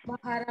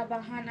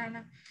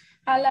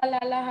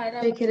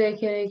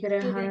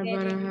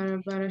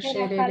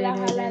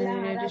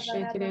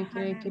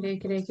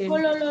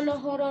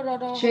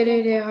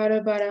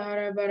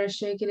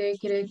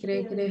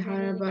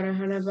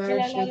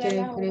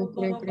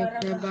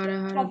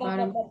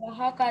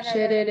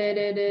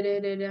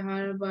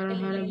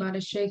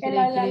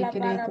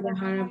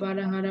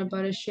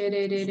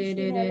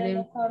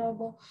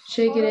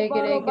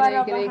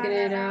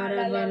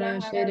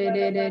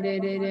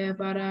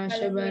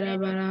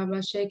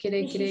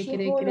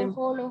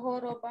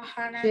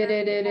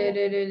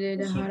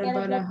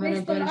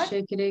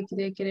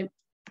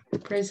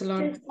 Praise the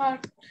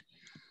Lord.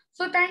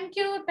 So thank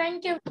you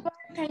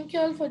everyone. Thank you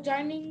all for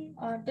joining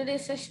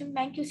today's session.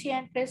 Thank you,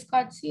 Sian. Praise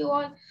God. See you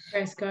all.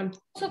 Praise God.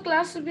 So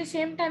class will be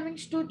same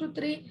timings 2 to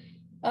 3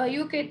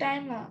 UK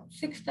time,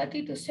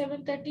 6:30 to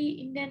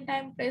 7:30 Indian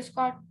time. Praise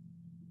God.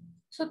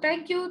 So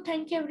thank you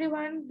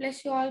everyone.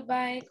 Bless you all.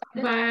 Bye.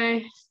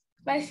 Bye.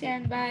 Bye,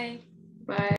 Sian. Bye. Bye.